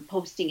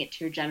posting it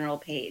to your general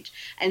page.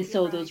 And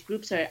so those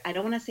groups are, I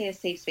don't want to say a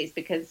safe space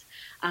because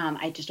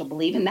I just don't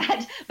believe in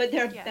that, but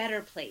they're a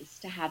better place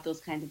to have those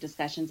kinds of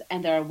discussions.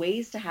 And there are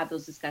ways to have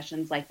those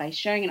discussions, like by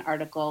sharing an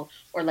article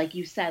or like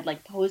you said,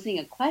 like posing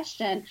a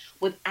question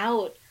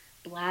without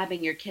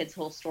blabbing your kids'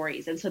 whole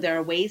stories. And so there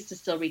are ways to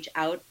still reach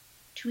out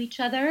to each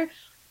other,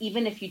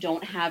 even if you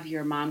don't have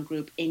your mom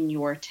group in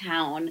your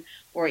town,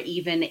 or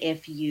even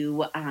if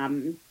you,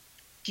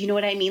 do you know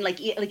what I mean?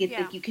 Like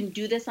you can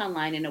do this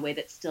online in a way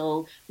that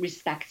still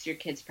respects your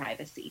kids'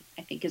 privacy,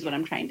 I think is what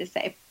I'm trying to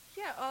say.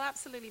 Yeah, well,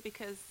 absolutely,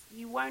 because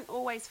you won't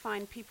always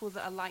find people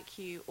that are like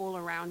you all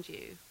around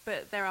you,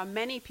 but there are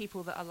many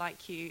people that are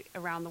like you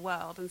around the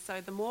world. And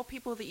so the more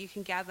people that you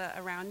can gather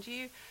around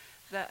you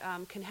that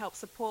can help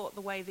support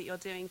the way that you're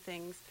doing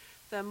things,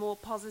 the more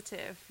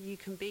positive you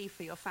can be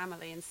for your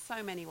family in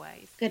so many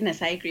ways.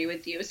 Goodness, I agree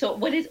with you. So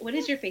what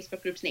is your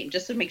Facebook group's name?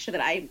 Just to make sure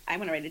that I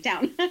want to write it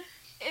down.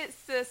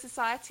 It's the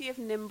Society of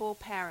Nimble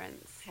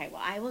Parents. Okay,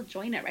 well, I will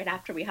join it right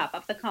after we hop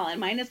off the call. And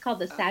mine is called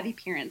the Savvy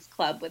Parents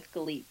Club with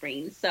Galit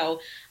Breen.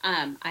 So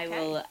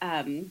I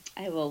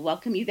will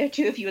welcome you there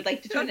too if you would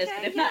like to join us.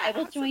 But if not, I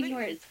will join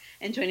yours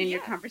and join in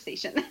your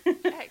conversation.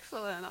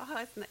 Excellent.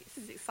 Oh, this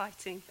is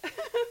exciting.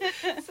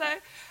 So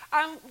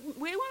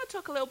we want to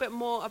talk a little bit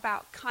more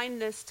about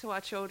kindness to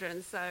our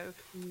children. So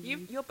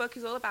your book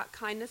is all about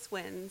kindness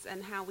wins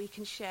and how we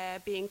can share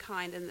being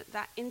kind and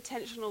that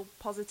intentional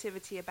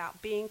positivity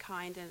about being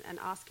kind and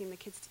asking the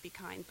kids to be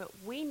kind. But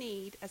we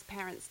need, as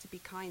parents, to be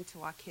kind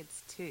to our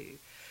kids too.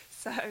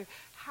 So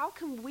how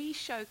can we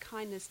show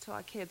kindness to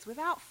our kids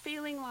without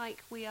feeling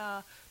like we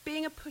are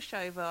being a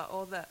pushover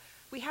or that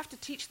we have to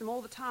teach them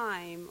all the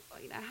time?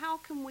 How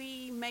can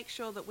we make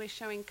sure that we're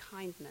showing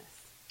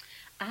kindness?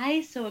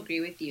 I so agree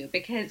with you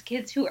because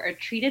kids who are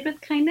treated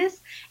with kindness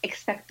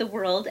expect the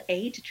world,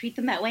 to treat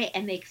them that way,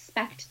 and they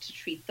expect to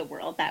treat the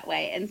world that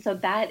way. And so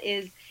that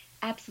is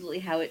absolutely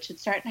how it should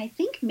start. And I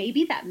think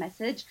maybe that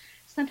message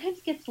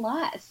sometimes gets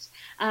lost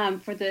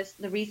for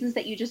the reasons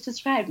that you just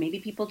described. Maybe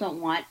people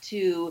don't want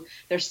to,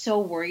 they're so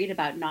worried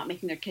about not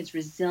making their kids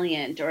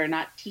resilient or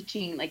not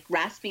teaching, like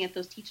grasping at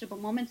those teachable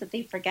moments that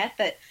they forget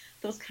that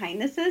those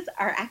kindnesses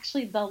are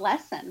actually the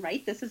lesson,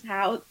 right? This is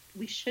how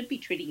we should be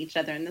treating each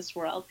other in this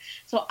world.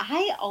 So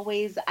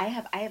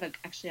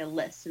actually a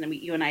list, and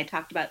you and I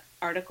talked about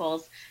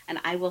articles, and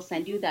I will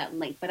send you that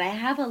link. But I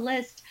have a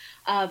list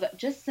of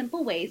just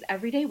simple ways,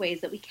 everyday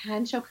ways that we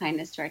can show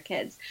kindness to our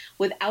kids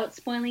without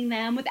spoiling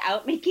them,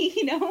 without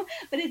making,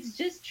 but it's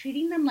just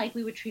treating them like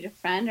we would treat a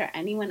friend or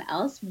anyone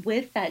else,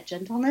 with that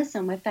gentleness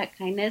and with that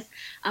kindness,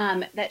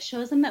 that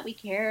shows them that we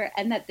care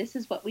and that this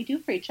is what we do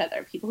for each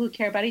other. People who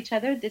care about each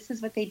other, this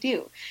is what they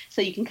do.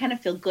 So you can kind of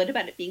feel good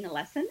about it being a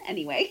lesson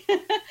anyway,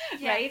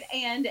 right?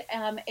 And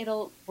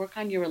it'll work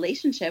on your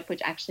relationship,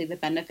 which actually the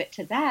benefit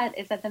to that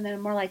is that then they're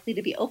more likely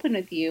to be open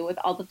with you with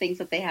all the things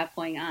that they have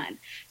going on.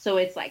 So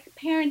it's like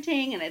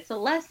parenting, and it's a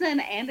lesson,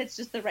 and it's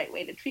just the right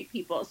way to treat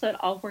people. So it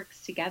all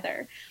works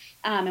together.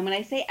 And when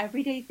I say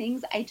everyday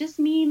things, I just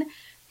mean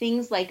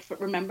things like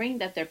remembering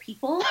that they're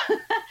people.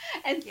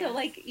 And so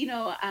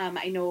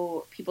I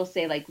know people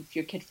say, like, if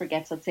your kid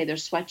forgets, let's say, their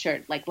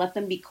sweatshirt, like, let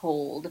them be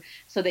cold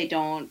so they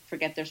don't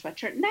forget their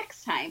sweatshirt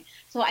next time.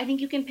 So I think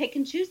you can pick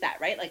and choose that,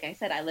 right? Like I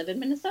said, I live in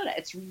Minnesota.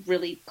 It's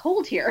really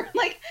cold here.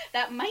 Like,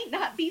 that might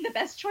not be the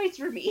best choice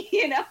for me,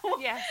 Yes.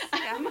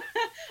 Yeah.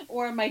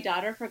 Or my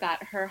daughter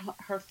forgot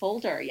her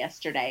folder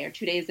yesterday or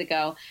 2 days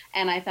ago.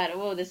 And I thought,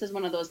 oh, this is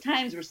one of those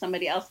times where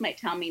somebody else might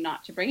tell me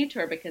not to bring it to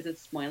her because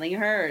it's spoiling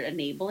her or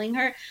enabling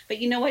her. But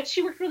you know what?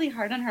 She worked really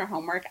hard on her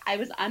homework. I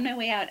was on my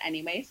way out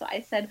anyway. So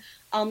I said,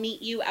 I'll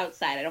meet you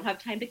outside. I don't have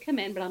time to come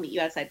in, but I'll meet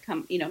you outside.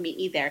 Come, meet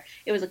me there.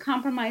 It was a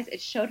compromise. It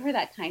showed her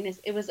that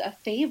kindness. It was a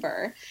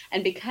favor.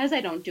 And because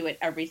I don't do it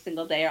every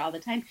single day or all the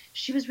time,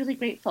 she was really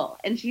grateful.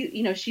 And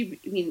she,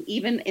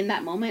 even in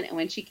that moment, and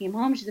when she came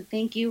home, she said,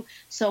 thank you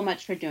so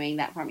much for doing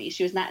that for me.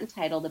 She was not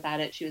entitled about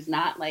it. She was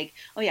not like,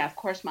 oh yeah, of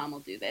course mom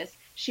will do this.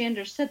 She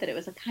understood that it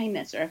was a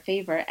kindness or a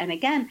favor. And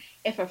again,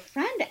 if a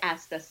friend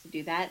asked us to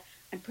do that,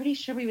 I'm pretty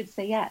sure we would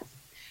say yes.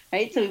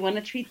 Right? So we want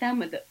to treat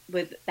them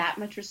with that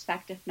much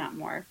respect, if not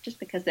more, just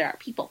because there are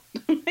people.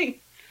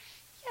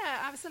 Yeah,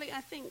 absolutely.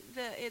 I think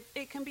that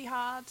it can be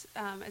hard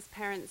as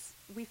parents.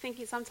 We think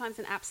it sometimes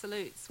in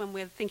absolutes when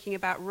we're thinking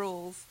about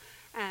rules.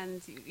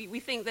 And we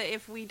think that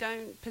if we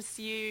don't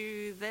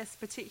pursue this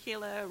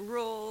particular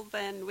rule,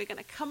 then we're going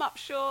to come up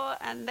short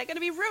and they're going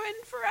to be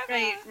ruined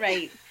forever.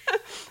 Right.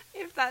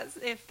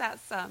 if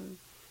that's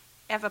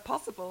ever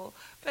possible.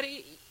 But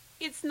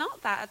it's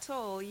not that at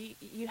all.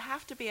 You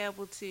have to be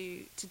able to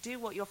do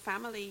what your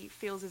family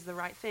feels is the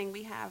right thing.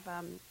 We have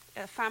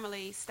a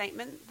family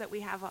statement that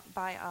we have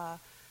by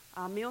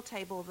our meal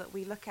table that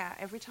we look at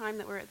every time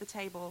that we're at the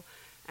table.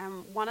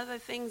 And one of the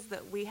things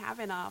that we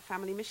have in our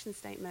family mission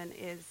statement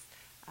is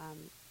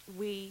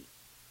we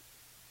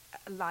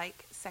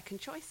like second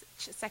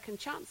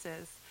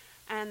chances.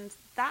 And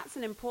that's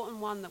an important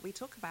one that we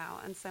talk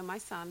about. And so my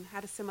son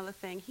had a similar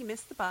thing. He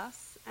missed the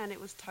bus, and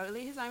it was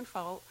totally his own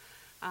fault.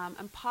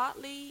 And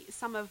partly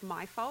some of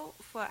my fault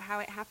for how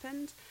it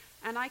happened.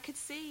 And I could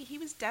see he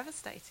was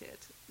devastated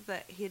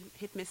that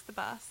he'd missed the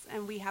bus.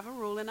 And we have a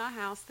rule in our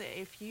house that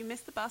if you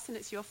miss the bus and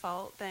it's your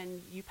fault,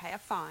 then you pay a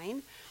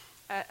fine,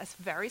 a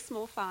very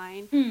small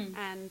fine.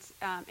 And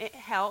it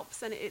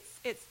helps. And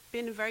it's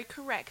been very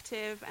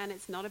corrective, and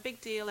it's not a big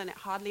deal, and it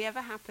hardly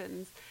ever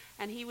happens.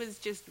 And he was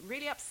just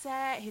really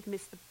upset. He'd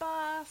missed the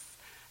bus.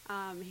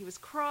 He was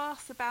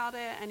cross about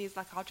it, and he's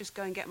like, I'll just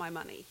go and get my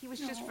money. He was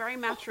just very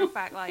matter of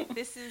fact, like,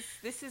 this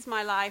is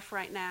my life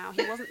right now.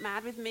 He wasn't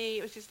mad with me.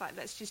 It was just like,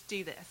 let's just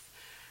do this.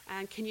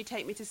 And can you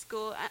take me to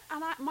school?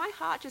 And my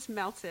heart just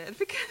melted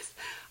because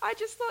I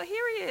just thought,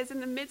 here he is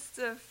in the midst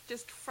of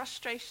just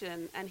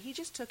frustration, and he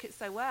just took it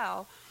so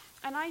well.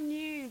 And I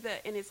knew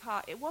that in his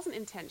heart, it wasn't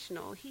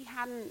intentional. He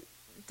hadn't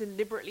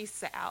deliberately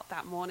set out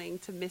that morning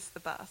to miss the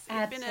bus.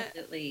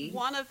 Absolutely. Been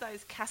one of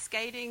those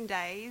cascading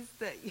days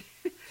that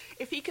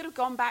if he could have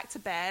gone back to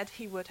bed,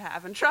 he would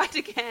have and tried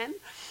again.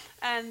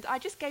 And I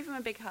just gave him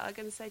a big hug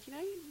and said,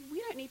 we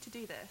don't need to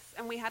do this.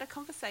 And we had a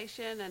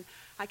conversation, and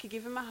I could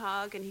give him a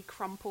hug, and he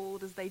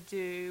crumpled as they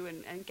do,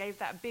 and gave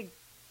that big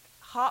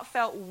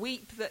heartfelt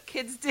weep that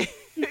kids do.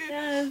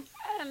 Yes.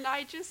 And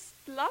I just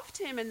loved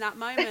him in that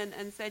moment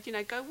and said,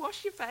 go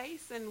wash your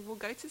face and we'll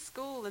go to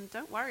school and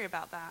don't worry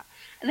about that.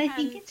 And I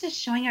think it's just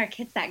showing our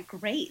kids that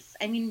grace.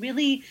 I mean,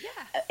 really,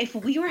 yes. If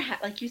we were,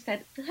 like you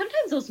said,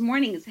 sometimes those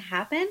mornings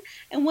happen.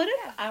 And what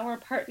if our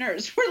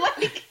partners were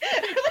like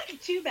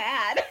too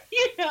bad?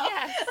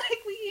 Yes.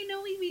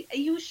 Like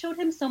you showed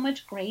him so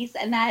much grace,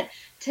 and that,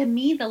 to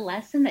me, the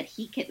lesson that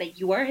that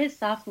you are his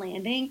soft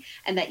landing,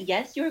 and that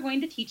yes, you are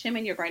going to teach him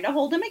and you're going to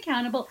hold him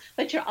accountable,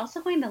 but you're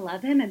also going to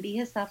love him and be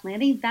his soft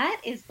landing.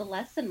 That is the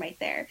lesson right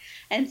there.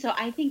 And so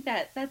I think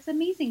that's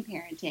amazing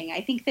parenting.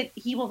 I think that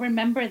he will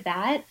remember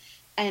that,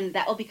 and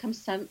that will become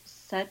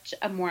such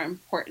a more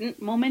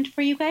important moment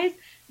for you guys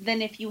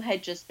than if you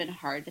had just been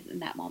hard in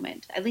that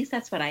moment. At least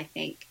that's what I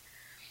think.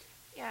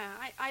 Yeah,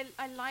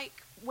 I like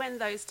when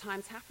those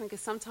times happen, because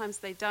sometimes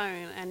they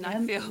don't, and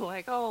I feel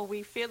like,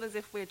 we feel as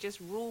if we're just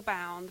rule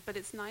bound, but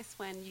it's nice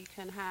when you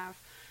can have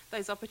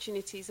those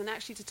opportunities and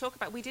actually to talk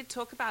about. We did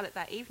talk about it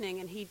that evening,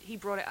 and he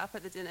brought it up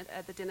at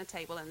the dinner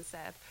table and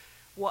said,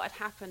 what had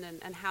happened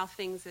and how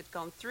things had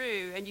gone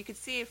through. And you could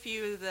see a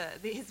few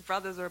of his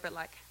brothers were a bit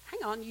like,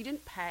 hang on, you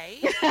didn't pay?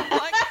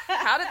 Like,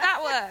 how did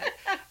that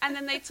work? And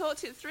then they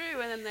talked it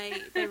through, and then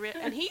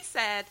and he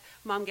said,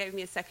 Mum gave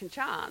me a second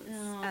chance.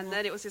 Oh. And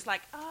then it was just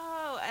like,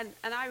 oh,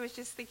 and I was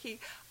just thinking,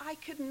 I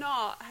could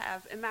not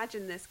have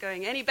imagined this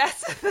going any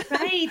better.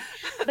 Right.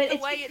 But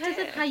it's because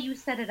of how you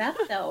set it up,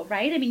 though,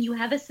 right? I mean, you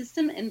have a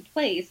system in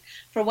place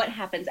for what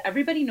happens.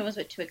 Everybody knows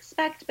what to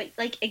expect, but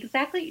like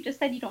exactly what you just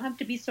said, you don't have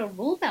to be so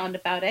rule-bound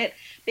about it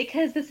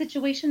because the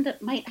situation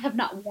that might have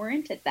not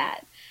warranted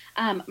that.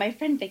 My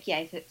friend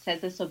Vicky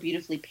says this so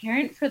beautifully,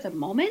 parent for the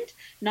moment,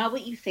 not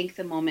what you think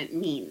the moment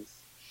means.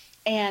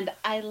 And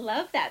I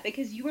love that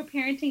because you were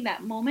parenting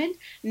that moment,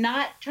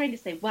 not trying to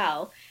say,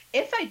 well,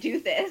 if I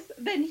do this,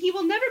 then he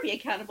will never be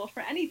accountable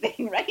for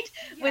anything, right?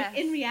 Yes. When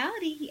in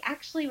reality, he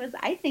actually was,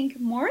 I think,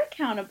 more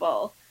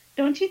accountable.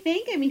 Don't you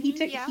think? I mean, he's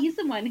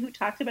the one who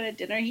talked about at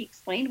dinner. He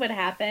explained what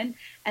happened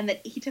and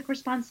that he took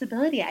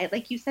responsibility.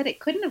 Like you said, it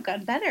couldn't have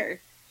gone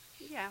better.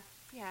 Yeah,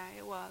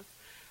 it was.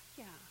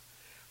 Yeah.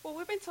 Well,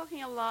 we've been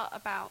talking a lot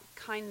about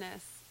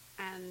kindness,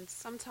 and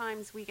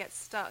sometimes we get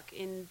stuck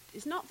in,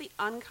 it's not the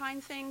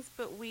unkind things,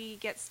 but we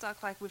get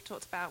stuck, like we've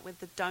talked about, with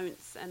the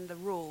don'ts and the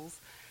rules.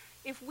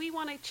 If we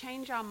want to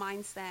change our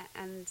mindset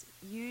and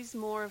use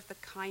more of the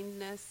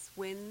kindness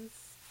wins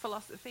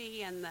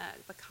philosophy and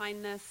the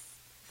kindness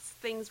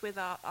things with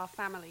our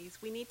families,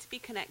 we need to be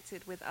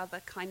connected with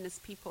other kindness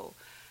people.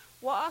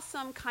 What are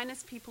some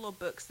kindness people or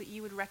books that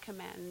you would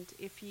recommend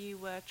if you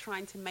were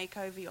trying to make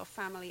over your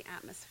family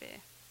atmosphere?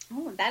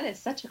 Oh, that is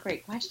such a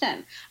great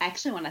question. I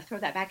actually want to throw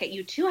that back at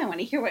you too. I want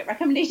to hear what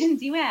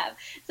recommendations you have.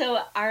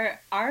 So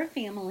our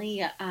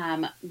family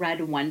read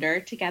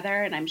Wonder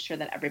together, and I'm sure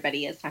that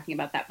everybody is talking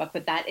about that book,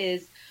 but that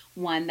is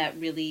one that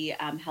really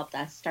helped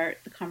us start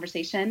the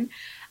conversation.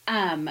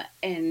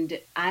 And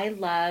I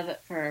love,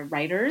 for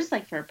writers,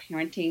 like for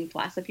parenting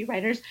philosophy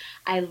writers,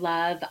 I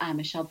love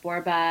Michelle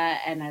Borba,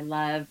 and I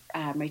love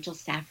Rachel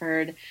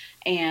Stafford,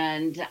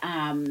 and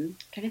trying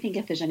to think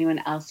if there's anyone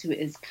else who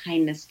is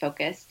kindness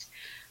focused.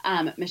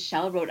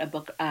 Michelle wrote a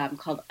book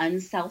called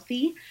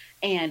Unselfie,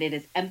 and it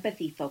is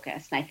empathy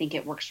focused. And I think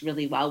it works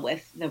really well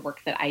with the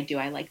work that I do.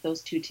 I like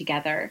those two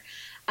together.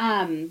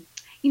 I'm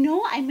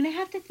going to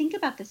have to think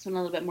about this one a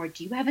little bit more.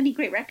 Do you have any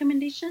great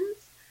recommendations?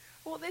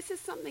 Well, this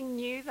is something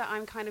new that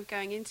I'm kind of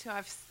going into.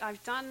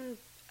 I've done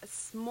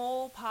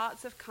small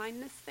parts of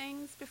kindness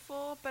things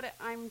before, but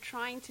I'm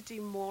trying to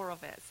do more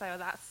of it. So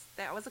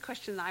that was a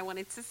question that I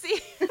wanted to see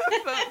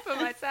for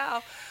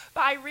myself.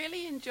 But I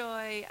really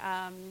enjoy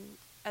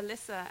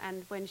Alyssa,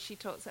 and when she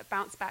talks about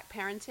bounce back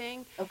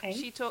parenting,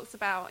 she talks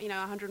about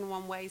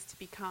 101 ways to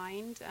be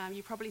kind.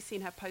 You've probably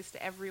seen her post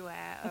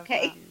everywhere of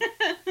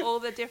all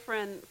the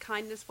different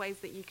kindness ways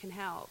that you can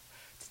help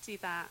to do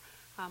that.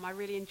 I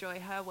really enjoy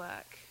her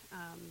work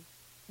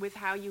with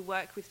how you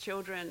work with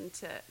children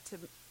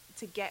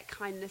to get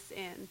kindness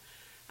in.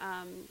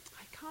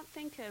 I can't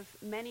think of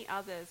many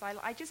others.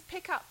 I just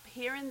pick up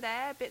here and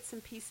there bits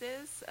and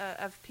pieces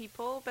of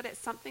people, but it's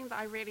something that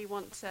I really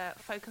want to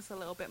focus a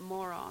little bit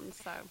more on.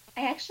 So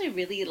I actually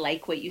really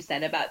like what you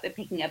said about the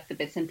picking up the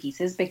bits and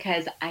pieces,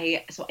 because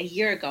a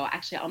year ago,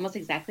 actually almost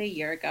exactly a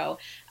year ago,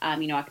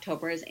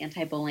 October is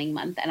anti-bullying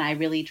month, and I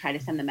really try to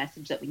send the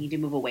message that we need to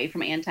move away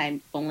from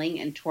anti-bullying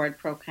and toward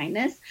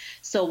pro-kindness.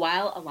 So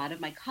while a lot of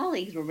my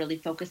colleagues were really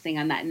focusing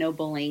on that no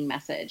bullying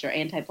message or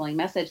anti-bullying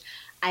message,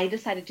 I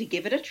decided to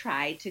give it a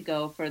try to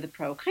go for the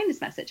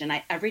pro-kindness message. And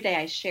every day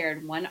I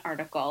shared one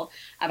article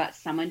about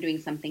someone doing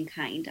something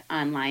kind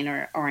online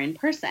or in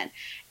person.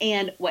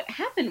 And what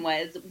happened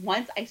was,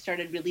 once I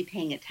started really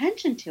paying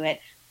attention to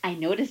it, I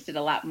noticed it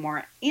a lot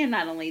more. And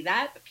not only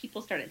that, but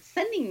people started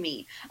sending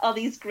me all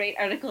these great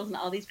articles and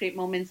all these great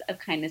moments of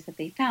kindness that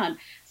they found.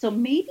 So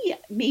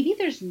maybe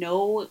there's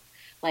no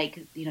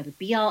the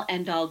be all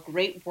end all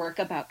great work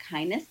about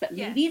kindness, but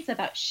maybe it's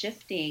about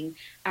shifting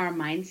our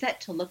mindset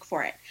to look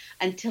for it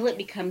until it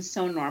becomes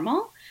so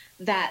normal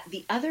that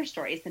the other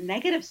stories, the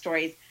negative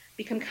stories,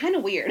 become kind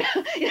of weird.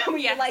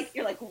 You're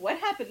like, what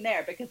happened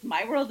there? Because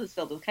my world is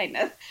filled with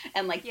kindness,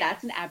 and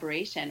that's an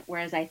aberration.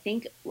 Whereas I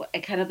think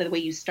kind of the way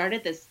you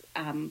started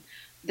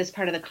this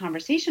part of the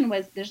conversation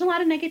was, there's a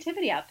lot of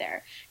negativity out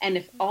there, and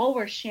if all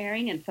we're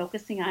sharing and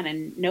focusing on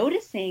and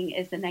noticing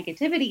is the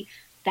negativity,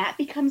 that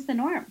becomes the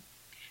norm.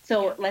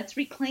 So let's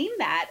reclaim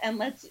that, and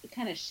let's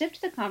kind of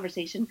shift the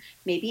conversation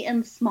maybe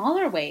in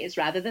smaller ways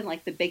rather than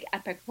like the big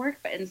epic work,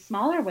 but in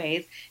smaller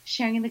ways,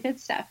 sharing the good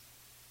stuff.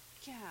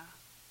 Yeah,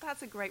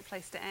 that's a great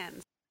place to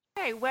end.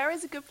 Okay, where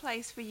is a good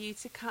place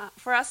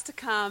for us to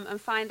come and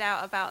find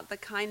out about the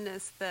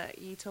kindness that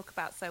you talk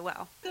about so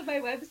well? So my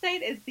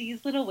website is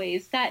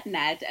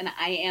theselittle.ways.net, and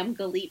I am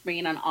Galit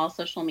Breen on all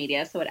social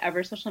media. So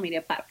whatever social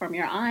media platform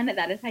you're on,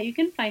 that is how you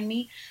can find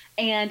me.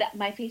 And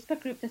my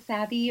Facebook group, the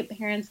Savvy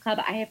Parents Club,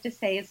 I have to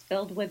say, is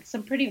filled with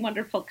some pretty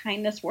wonderful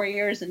kindness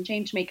warriors and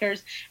change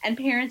makers and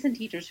parents and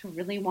teachers who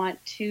really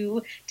want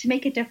to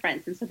make a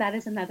difference. And so that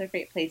is another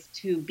great place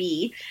to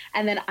be.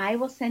 And then I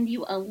will send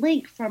you a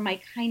link for my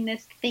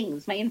kindness thing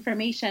things, my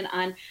information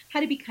on how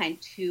to be kind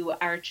to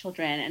our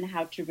children and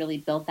how to really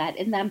build that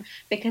in them,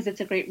 because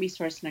it's a great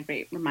resource and a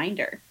great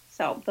reminder.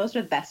 So those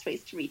are the best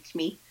ways to reach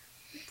me.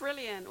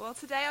 Brilliant. Well,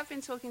 today I've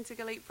been talking to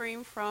Galit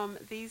Breen from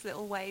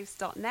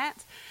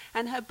theselittle.waves.net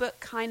and her book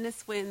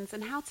Kindness Wins,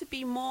 and how to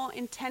be more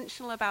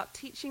intentional about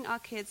teaching our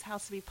kids how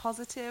to be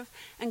positive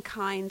and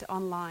kind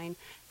online.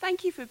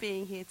 Thank you for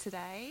being here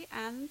today,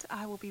 and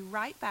I will be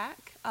right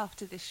back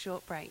after this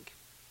short break.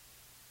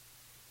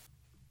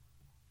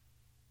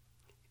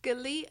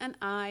 Galit and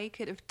I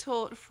could have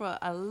talked for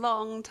a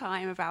long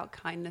time about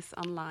kindness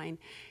online.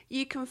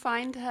 You can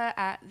find her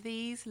at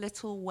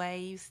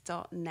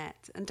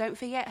theselittle.waves.net. And don't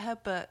forget her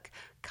book,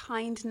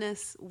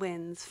 Kindness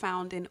Wins,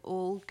 found in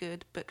all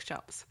good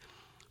bookshops.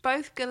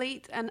 Both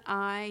Galit and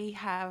I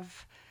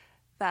have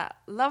that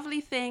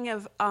lovely thing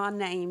of our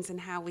names and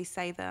how we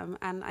say them.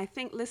 And I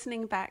think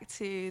listening back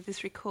to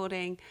this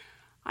recording,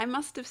 I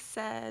must have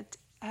said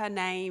her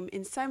name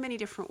in so many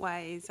different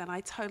ways, and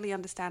I totally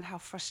understand how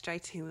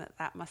frustrating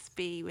that must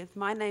be. With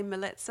my name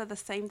Melitza, the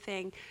same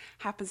thing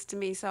happens to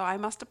me, so I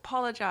must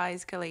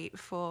apologize, Galit,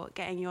 for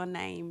getting your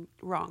name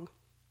wrong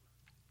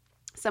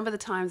some of the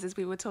times as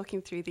we were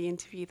talking through the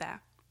interview there.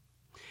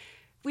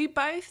 We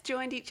both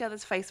joined each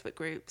other's Facebook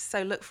groups,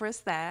 so look for us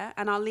there,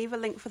 and I'll leave a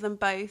link for them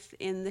both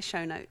in the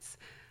show notes.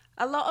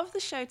 A lot of the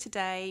show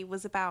today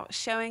was about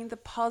showing the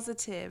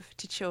positive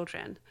to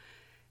children.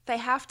 They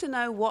have to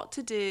know what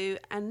to do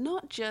and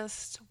not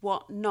just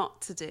what not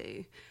to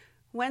do.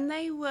 When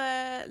they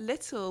were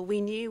little,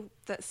 we knew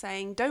that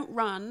saying don't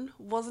run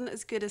wasn't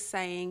as good as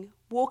saying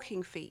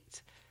walking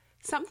feet.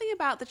 Something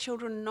about the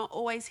children not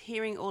always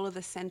hearing all of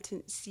the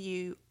sentence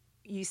you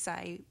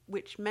say,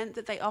 which meant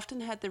that they often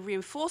heard the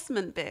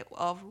reinforcement bit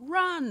of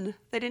run.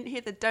 They didn't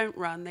hear the don't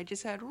run, they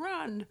just heard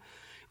run,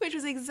 which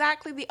was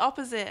exactly the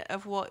opposite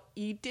of what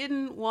you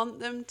didn't want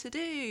them to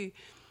do.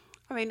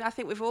 I mean, I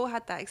think we've all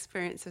had that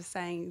experience of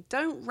saying,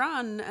 don't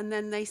run, and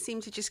then they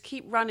seem to just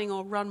keep running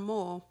or run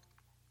more.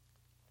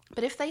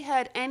 But if they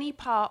heard any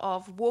part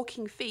of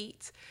walking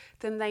feet,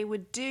 then they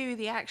would do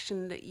the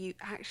action that you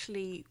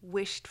actually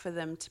wished for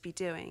them to be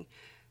doing.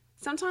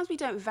 Sometimes we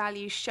don't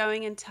value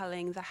showing and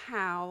telling the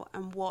how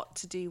and what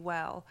to do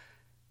well.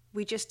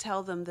 We just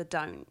tell them the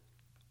don't.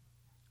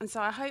 And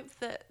so I hope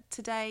that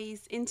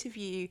today's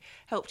interview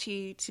helped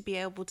you to be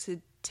able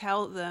to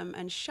tell them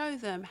and show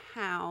them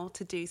how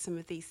to do some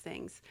of these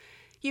things.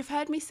 You've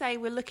heard me say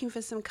we're looking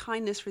for some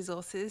kindness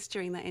resources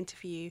during that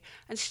interview,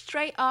 and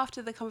straight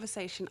after the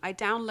conversation I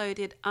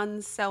downloaded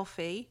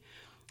Unselfie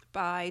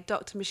by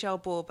Dr. Michelle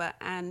Borber,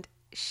 and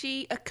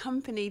she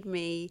accompanied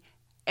me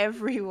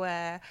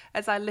everywhere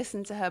as I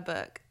listened to her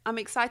book. I'm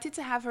excited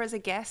to have her as a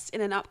guest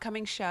in an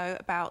upcoming show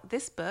about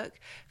this book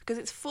because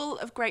it's full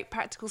of great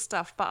practical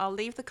stuff, but I'll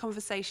leave the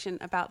conversation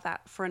about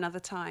that for another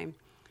time.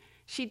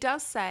 She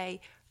does say,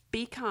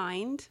 be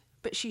kind,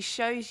 but she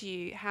shows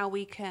you how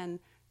we can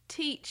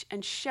teach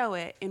and show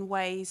it in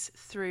ways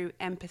through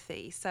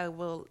empathy. So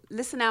we'll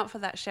listen out for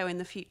that show in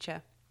the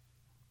future.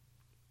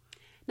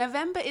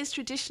 November is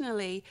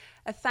traditionally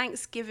a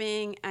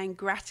Thanksgiving and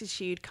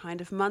gratitude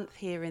kind of month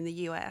here in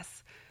the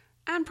US,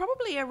 and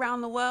probably around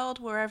the world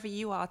wherever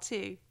you are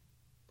too.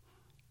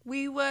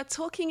 We were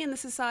talking in the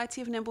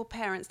Society of Nimble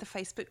Parents, the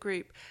Facebook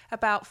group,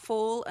 about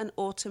fall and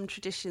autumn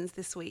traditions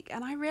this week,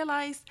 and I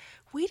realized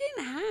we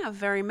didn't have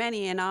very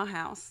many in our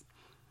house.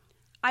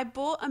 I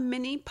bought a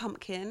mini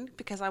pumpkin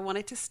because I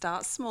wanted to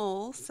start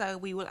small so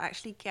we will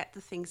actually get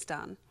the things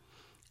done.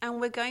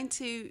 And we're going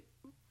to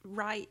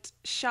write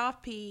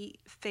Sharpie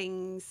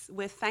things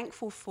we're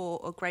thankful for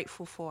or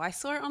grateful for. I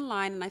saw it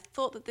online and I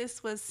thought that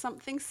this was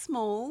something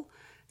small,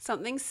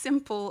 something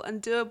simple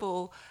and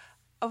doable,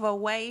 of a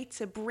way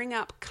to bring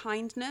up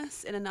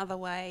kindness in another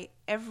way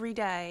every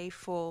day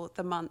for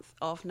the month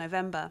of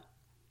November.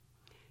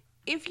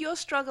 If you're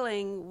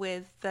struggling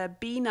with the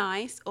be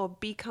nice or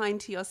be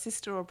kind to your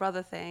sister or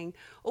brother thing,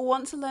 or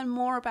want to learn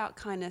more about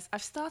kindness,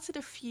 I've started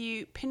a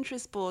few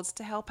Pinterest boards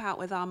to help out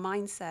with our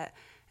mindset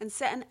and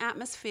set an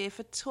atmosphere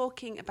for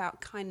talking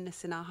about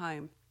kindness in our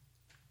home.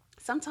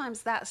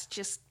 Sometimes that's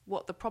just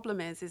what the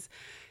problem is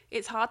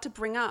it's hard to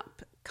bring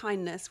up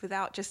kindness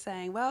without just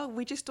saying, well,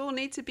 we just all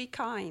need to be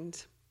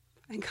kind.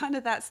 And kind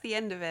of that's the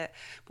end of it.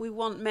 We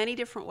want many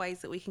different ways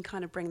that we can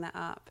kind of bring that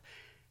up.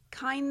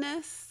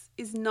 Kindness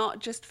is not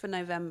just for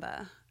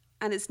November,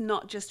 and it's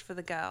not just for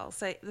the girls.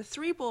 So the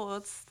 3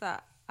 boards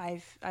that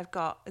I've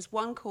got is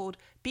one called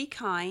Be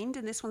Kind,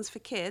 and this one's for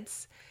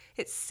kids.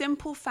 It's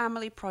simple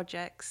family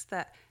projects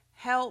that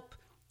help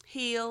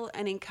heal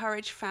and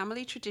encourage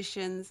family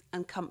traditions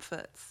and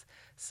comforts.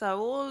 So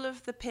all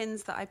of the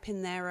pins that I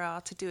pin there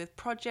are to do with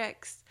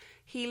projects,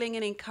 healing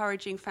and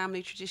encouraging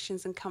family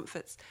traditions and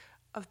comforts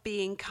of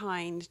being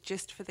kind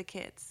just for the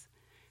kids.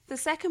 The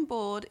second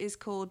board is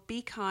called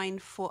Be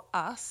Kind for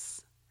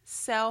Us.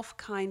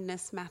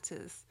 Self-kindness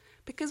matters,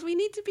 because we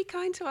need to be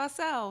kind to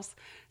ourselves.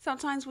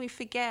 Sometimes we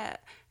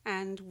forget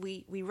and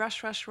we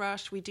rush,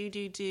 we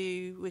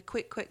do, we're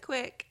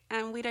quick,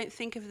 and we don't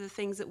think of the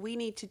things that we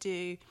need to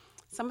do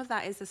Some of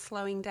that is a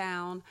slowing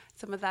down.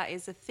 Some of that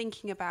is a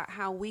thinking about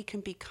how we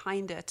can be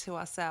kinder to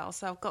ourselves.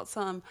 So I've got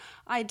some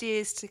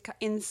ideas to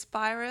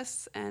inspire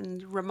us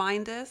and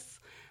remind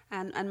us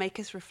and make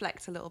us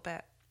reflect a little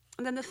bit.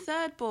 And then the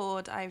third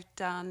board I've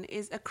done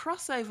is a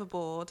crossover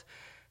board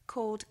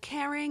called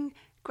Caring,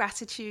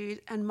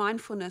 Gratitude and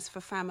Mindfulness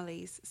for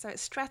Families. So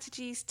it's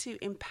strategies to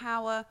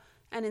empower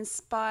and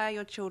inspire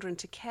your children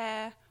to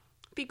care,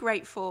 be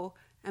grateful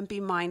and be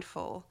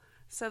mindful.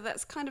 So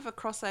that's kind of a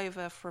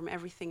crossover from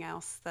everything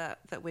else that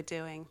we're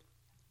doing.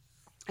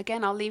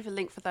 Again, I'll leave a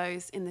link for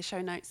those in the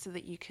show notes so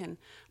that you can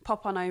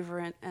pop on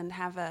over and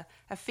have a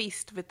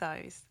feast with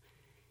those.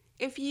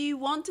 If you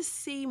want to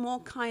see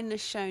more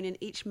kindness shown in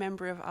each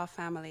member of our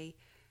family,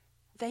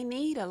 they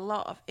need a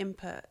lot of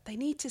input. They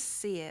need to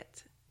see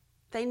it.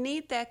 They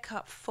need their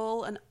cup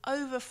full and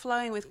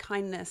overflowing with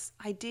kindness,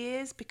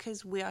 ideas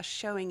because we are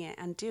showing it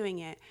and doing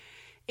it.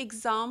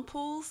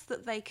 Examples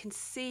that they can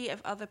see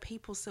of other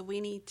people, so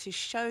we need to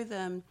show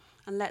them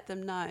and let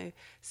them know.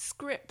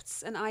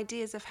 Scripts and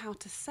ideas of how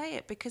to say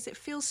it, because it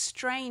feels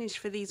strange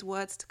for these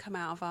words to come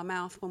out of our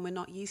mouth when we're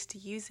not used to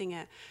using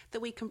it, that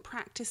we can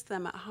practice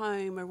them at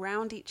home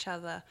around each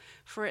other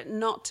for it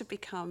not to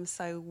become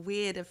so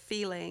weird a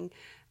feeling.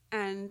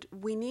 And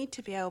we need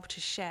to be able to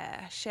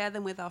share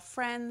them with our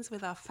friends,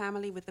 with our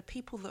family, with the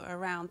people that are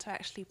around to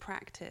actually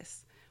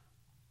practice.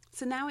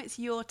 So now it's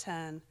your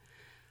turn.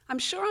 I'm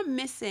sure I'm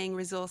missing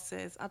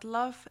resources. I'd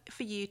love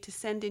for you to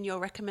send in your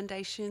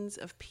recommendations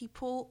of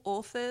people,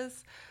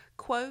 authors,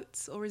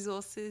 quotes, or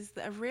resources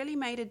that have really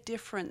made a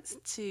difference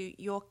to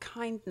your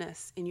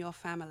kindness in your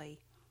family.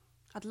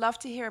 I'd love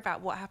to hear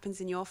about what happens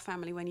in your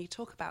family when you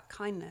talk about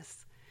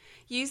kindness.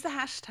 Use the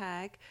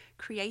hashtag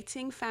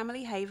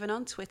 #CreatingFamilyHaven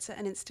on Twitter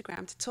and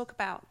Instagram to talk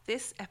about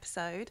this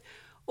episode,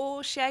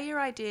 or share your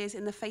ideas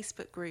in the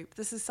Facebook group,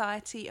 the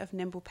Society of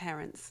Nimble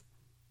Parents.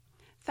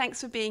 Thanks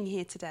for being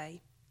here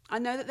today. I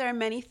know that there are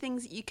many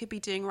things that you could be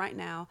doing right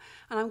now,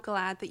 and I'm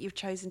glad that you've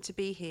chosen to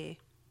be here.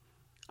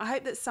 I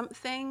hope that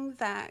something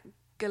that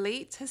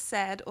Galit has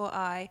said or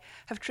I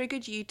have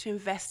triggered you to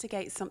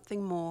investigate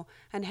something more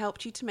and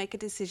helped you to make a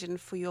decision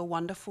for your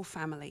wonderful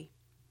family.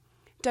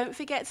 Don't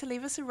forget to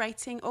leave us a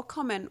rating or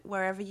comment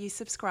wherever you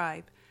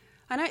subscribe.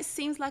 I know it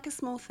seems like a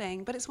small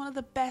thing, but it's one of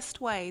the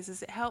best ways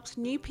as it helps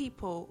new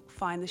people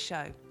find the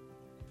show.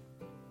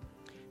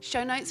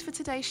 Show notes for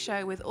today's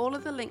show with all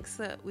of the links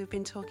that we've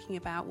been talking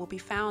about will be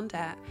found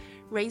at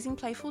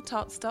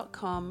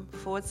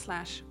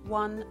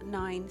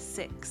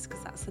raisingplayfultots.com/196,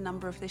 because that's the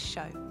number of this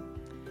show.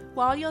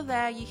 While you're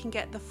there, you can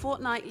get the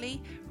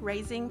fortnightly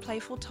Raising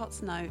Playful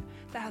Tots note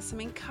that has some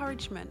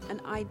encouragement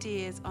and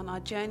ideas on our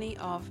journey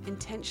of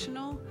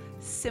intentional,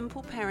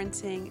 simple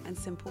parenting and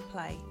simple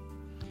play.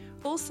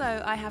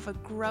 Also, I have a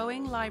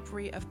growing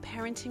library of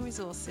parenting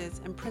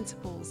resources and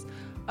principles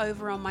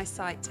over on my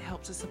site to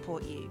help to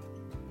support you.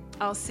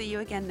 I'll see you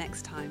again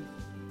next time.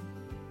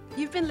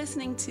 You've been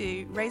listening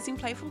to Raising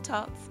Playful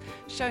Tots,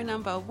 show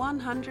number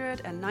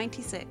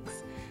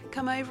 196.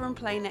 Come over and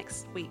play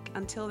next week.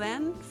 Until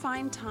then,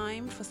 find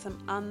time for some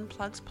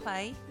unplugged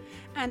play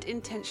and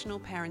intentional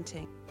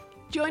parenting.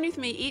 Join with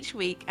me each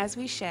week as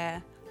we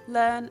share,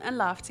 learn and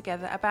laugh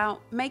together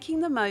about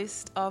making the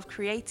most of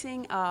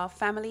creating our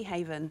family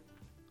haven.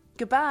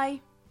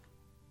 Goodbye.